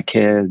screw up my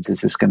kids?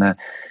 Is this going to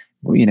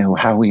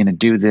how are we going to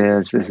do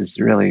this? This is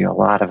really a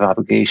lot of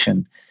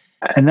obligation.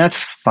 And that's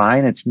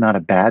fine. It's not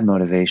a bad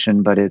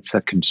motivation, but it's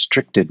a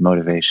constricted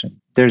motivation.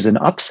 There's an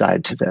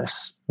upside to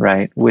this,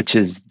 right? Which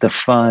is the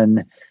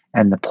fun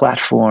and the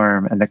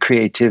platform and the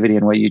creativity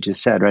and what you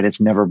just said, right?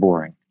 It's never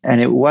boring. And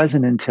it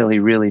wasn't until he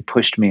really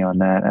pushed me on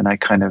that and I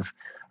kind of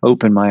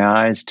opened my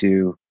eyes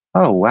to,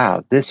 oh,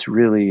 wow, this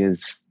really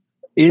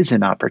is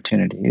an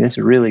opportunity. This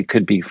really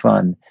could be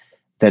fun,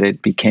 that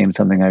it became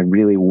something I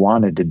really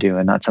wanted to do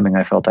and not something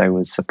I felt I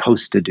was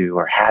supposed to do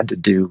or had to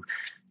do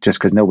just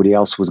because nobody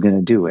else was going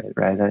to do it,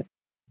 right?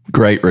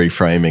 Great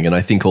reframing. And I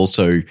think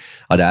also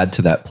I'd add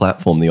to that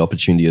platform, the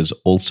opportunity is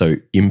also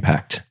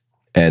impact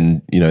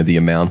and, the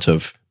amount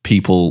of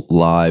people,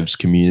 lives,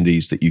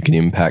 communities that you can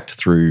impact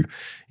through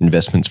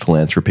investments,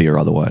 philanthropy or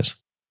otherwise.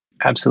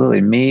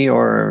 Absolutely. Me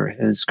or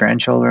his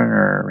grandchildren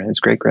or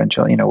his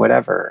great-grandchildren,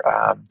 whatever.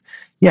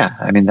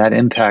 That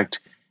impact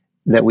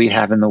that we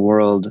have in the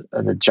world,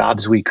 the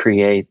jobs we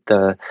create,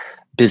 the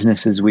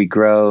businesses we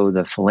grow,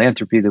 the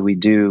philanthropy that we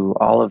do,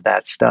 all of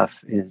that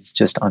stuff is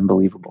just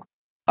unbelievable.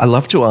 I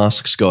love to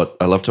ask, Scott,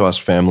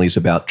 families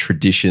about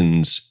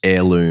traditions,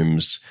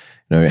 heirlooms,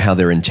 how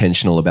they're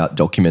intentional about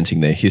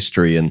documenting their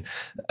history. And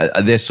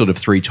there's sort of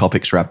three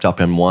topics wrapped up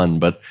in one,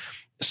 but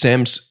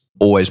Sam's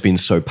always been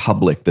so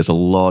public. There's a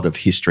lot of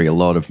history, a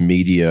lot of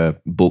media,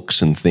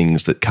 books and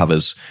things that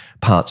covers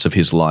parts of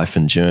his life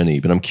and journey.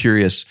 But I'm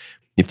curious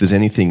if there's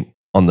anything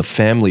on the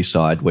family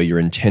side where you're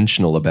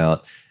intentional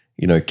about,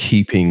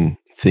 keeping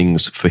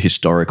things for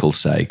historical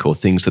sake or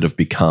things that have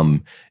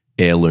become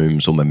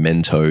heirlooms or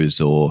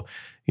mementos or,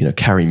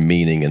 carry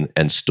meaning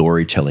and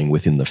storytelling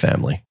within the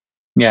family.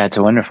 Yeah, it's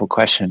a wonderful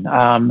question.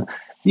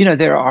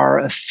 There are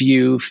a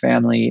few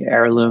family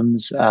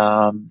heirlooms.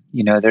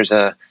 There's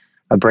a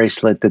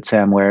bracelet that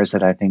Sam wears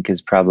that I think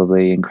is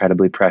probably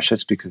incredibly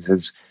precious because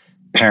his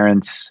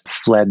parents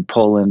fled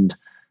Poland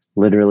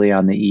literally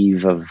on the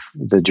eve of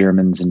the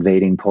Germans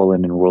invading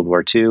Poland in World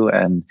War II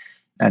and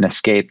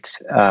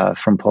escaped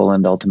from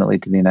Poland ultimately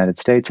to the United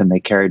States. And they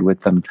carried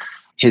with them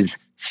his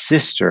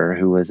sister,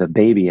 who was a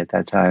baby at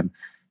that time.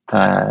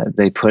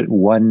 They put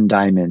one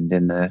diamond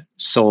in the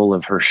sole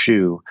of her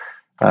shoe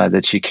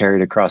that she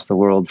carried across the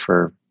world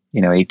for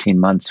 18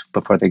 months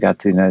before they got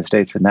to the United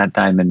States, and that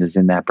diamond is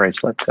in that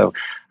bracelet. So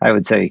I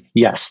would say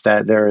yes,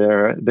 that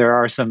there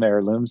are some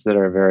heirlooms that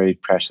are very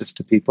precious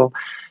to people.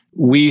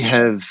 We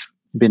have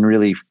been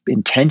really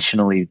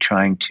intentionally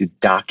trying to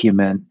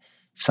document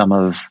some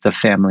of the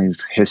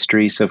family's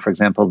history. So, for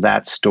example,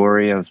 that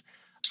story of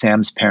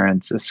Sam's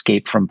parents'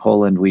 escape from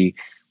Poland, we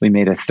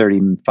made a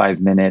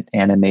 35-minute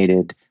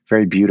animated,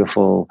 very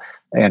beautiful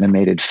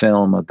animated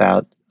film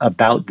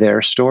about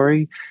their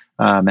story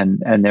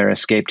and their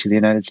escape to the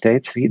United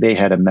States. They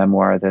had a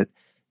memoir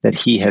that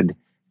he had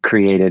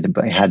created,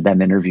 but had them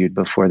interviewed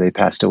before they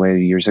passed away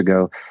years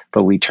ago.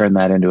 But we turned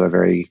that into a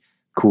very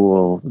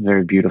cool,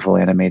 very beautiful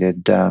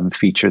animated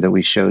feature that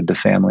we showed the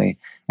family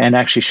and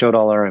actually showed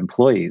all our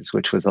employees,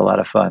 which was a lot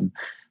of fun.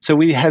 So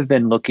we have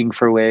been looking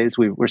for ways.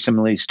 We're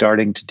similarly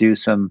starting to do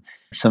some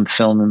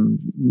film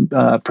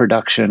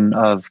production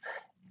of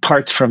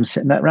parts from,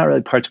 not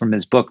really parts from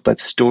his book, but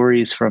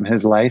stories from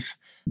his life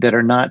that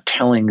are not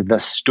telling the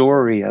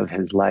story of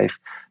his life,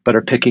 but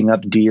are picking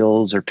up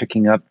deals or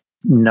picking up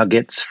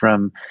nuggets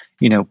from,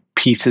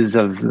 pieces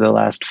of the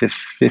last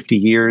 50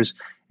 years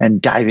and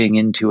diving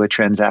into a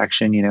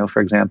transaction, for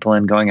example,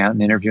 and going out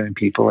and interviewing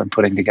people and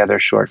putting together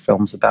short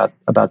films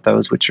about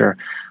those, which are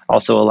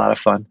also a lot of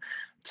fun.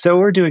 So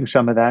we're doing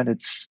some of that.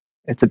 It's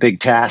a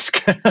big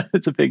task.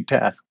 It's a big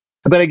task.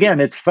 But again,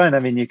 it's fun. I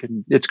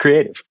mean, it's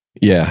creative.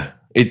 Yeah.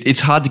 It's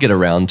hard to get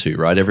around to,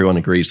 right? Everyone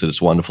agrees that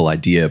it's a wonderful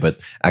idea, but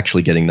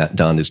actually getting that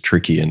done is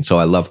tricky. And so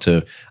I love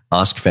to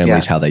ask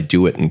families how they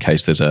do it in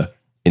case there's a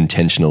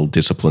intentional,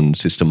 disciplined,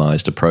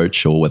 systemized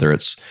approach, or whether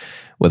it's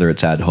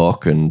ad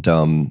hoc. And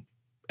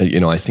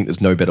I think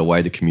there's no better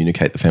way to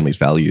communicate the family's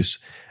values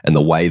and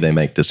the way they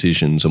make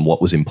decisions and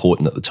what was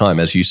important at the time.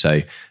 As you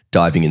say,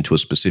 diving into a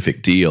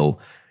specific deal,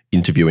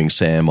 interviewing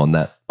Sam on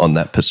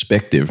that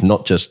perspective,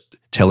 not just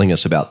telling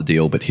us about the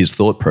deal, but his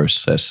thought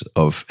process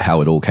of how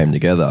it all came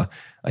together,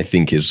 I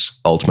think is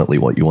ultimately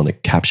what you want to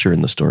capture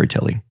in the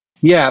storytelling.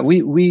 Yeah,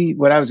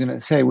 what I was going to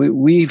say,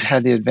 we've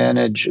had the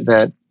advantage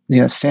that,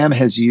 Sam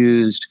has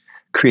used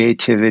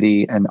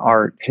creativity and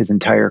art his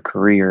entire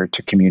career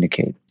to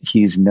communicate.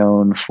 He's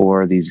known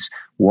for these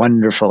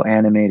wonderful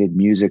animated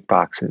music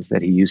boxes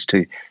that he used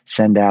to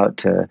send out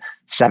to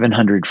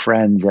 700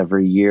 friends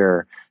every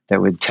year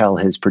that would tell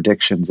his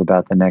predictions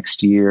about the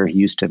next year. He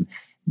used to,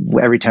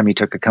 every time he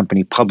took a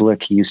company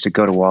public, he used to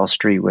go to Wall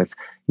Street with,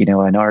 an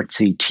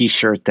artsy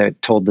T-shirt that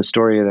told the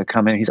story of the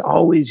company. He's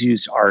always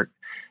used art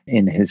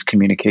in his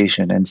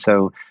communication. And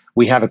so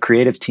we have a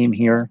creative team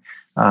here,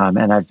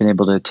 and I've been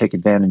able to take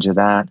advantage of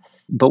that.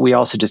 But we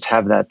also just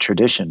have that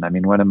tradition. I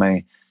mean,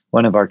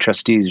 one of our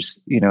trustees,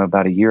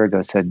 about a year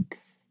ago said,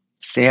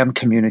 Sam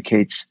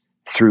communicates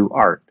through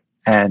art.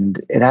 And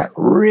that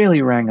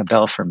really rang a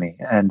bell for me.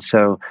 And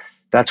so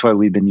that's why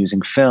we've been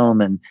using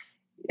film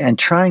and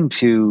trying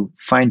to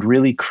find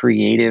really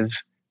creative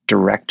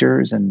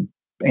directors and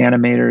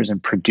animators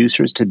and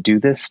producers to do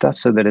this stuff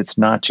so that it's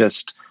not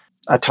just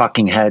a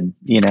talking head,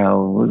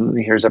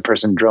 here's a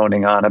person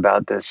droning on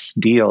about this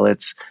deal.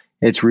 It's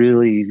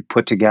really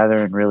put together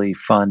and really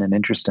fun and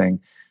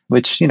interesting,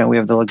 which, we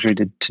have the luxury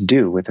to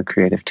do with a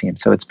creative team.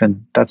 So that's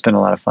been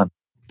a lot of fun.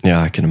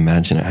 Yeah, I can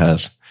imagine it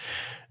has.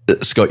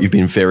 Scott, you've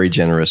been very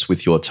generous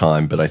with your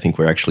time, but I think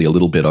we're actually a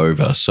little bit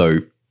over. So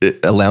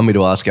allow me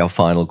to ask our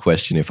final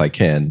question if I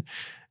can.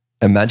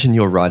 Imagine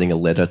you're writing a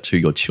letter to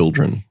your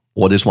children.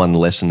 What is one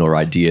lesson or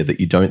idea that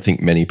you don't think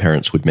many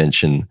parents would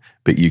mention,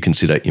 but you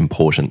consider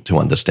important to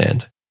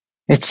understand?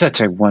 It's such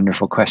a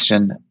wonderful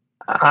question.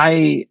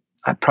 I'm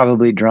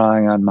probably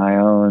drawing on my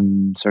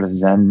own sort of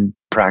Zen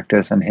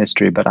practice and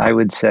history, but I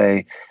would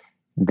say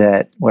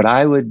that what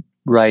I would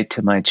write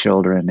to my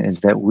children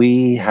is that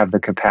we have the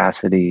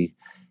capacity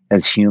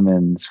as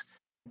humans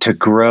to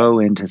grow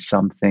into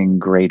something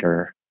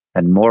greater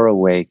and more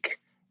awake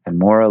and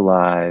more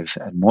alive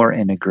and more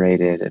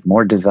integrated and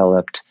more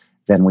developed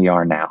than we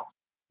are now.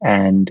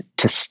 And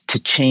to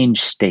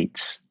change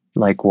states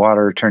like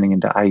water turning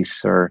into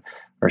ice or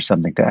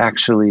something, to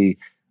actually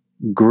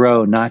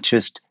grow, not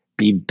just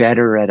be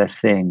better at a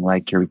thing,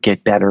 like you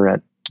get better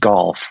at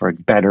golf or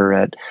better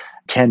at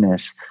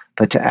tennis,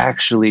 but to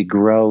actually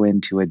grow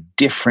into a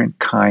different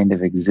kind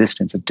of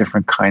existence, a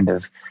different kind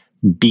of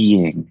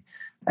being.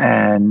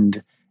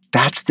 And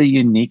that's the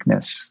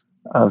uniqueness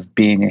of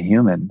being a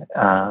human.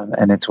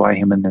 And it's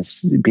why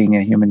being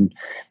a human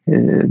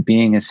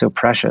being is so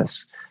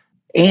precious.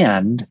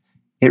 And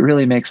it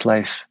really makes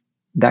life,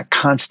 that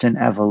constant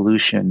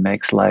evolution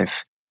makes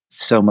life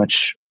so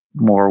much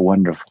more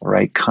wonderful,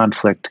 right?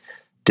 Conflict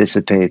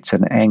dissipates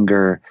and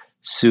anger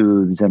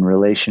soothes and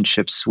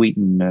relationships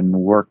sweeten and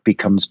work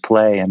becomes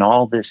play. And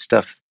all this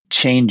stuff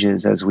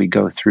changes as we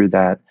go through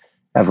that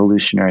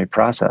evolutionary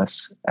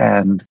process.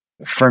 And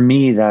for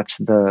me, that's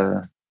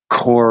the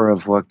core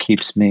of what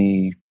keeps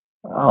me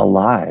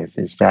alive,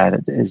 is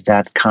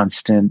that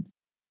constant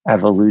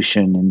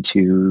evolution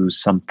into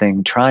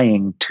something,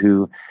 trying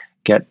to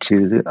get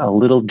to a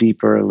little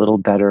deeper, a little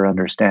better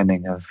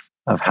understanding of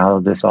how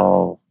this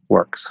all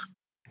works.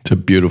 It's a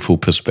beautiful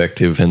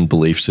perspective and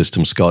belief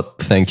system, Scott.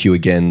 Thank you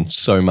again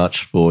so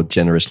much for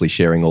generously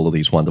sharing all of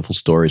these wonderful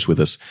stories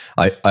with us.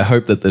 I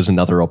hope that there's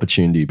another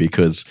opportunity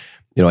because,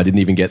 I didn't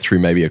even get through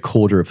maybe a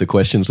quarter of the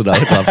questions that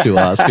I'd love to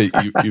ask.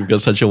 You've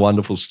got such a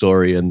wonderful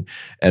story and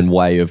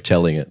way of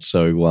telling it.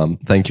 So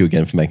thank you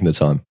again for making the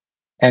time.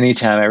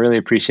 Anytime. I really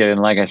appreciate it.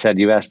 And like I said,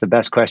 you asked the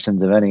best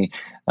questions of any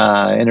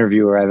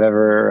interviewer I've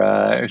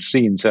ever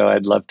seen. So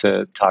I'd love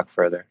to talk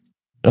further.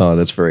 Oh,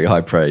 that's very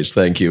high praise.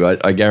 Thank you.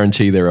 I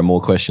guarantee there are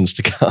more questions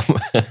to come.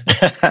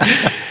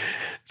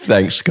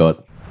 Thanks,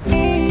 Scott.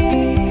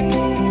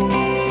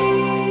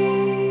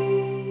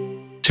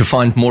 To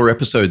find more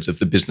episodes of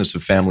the Business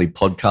of Family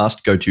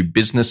podcast, go to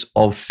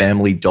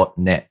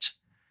businessoffamily.net.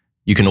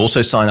 You can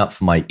also sign up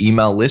for my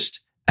email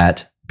list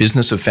at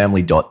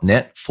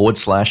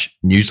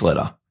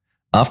businessoffamily.net/newsletter.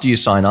 After you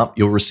sign up,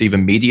 you'll receive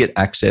immediate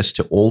access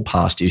to all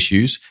past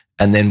issues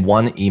and then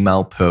one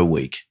email per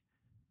week.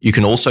 You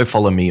can also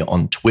follow me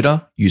on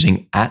Twitter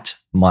using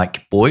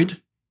 @MikeBoyd.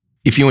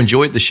 If you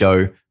enjoyed the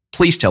show,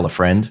 please tell a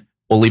friend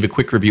or leave a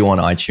quick review on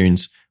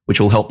iTunes,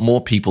 which will help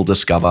more people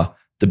discover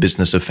the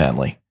Business of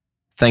Family.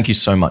 Thank you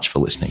so much for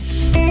listening.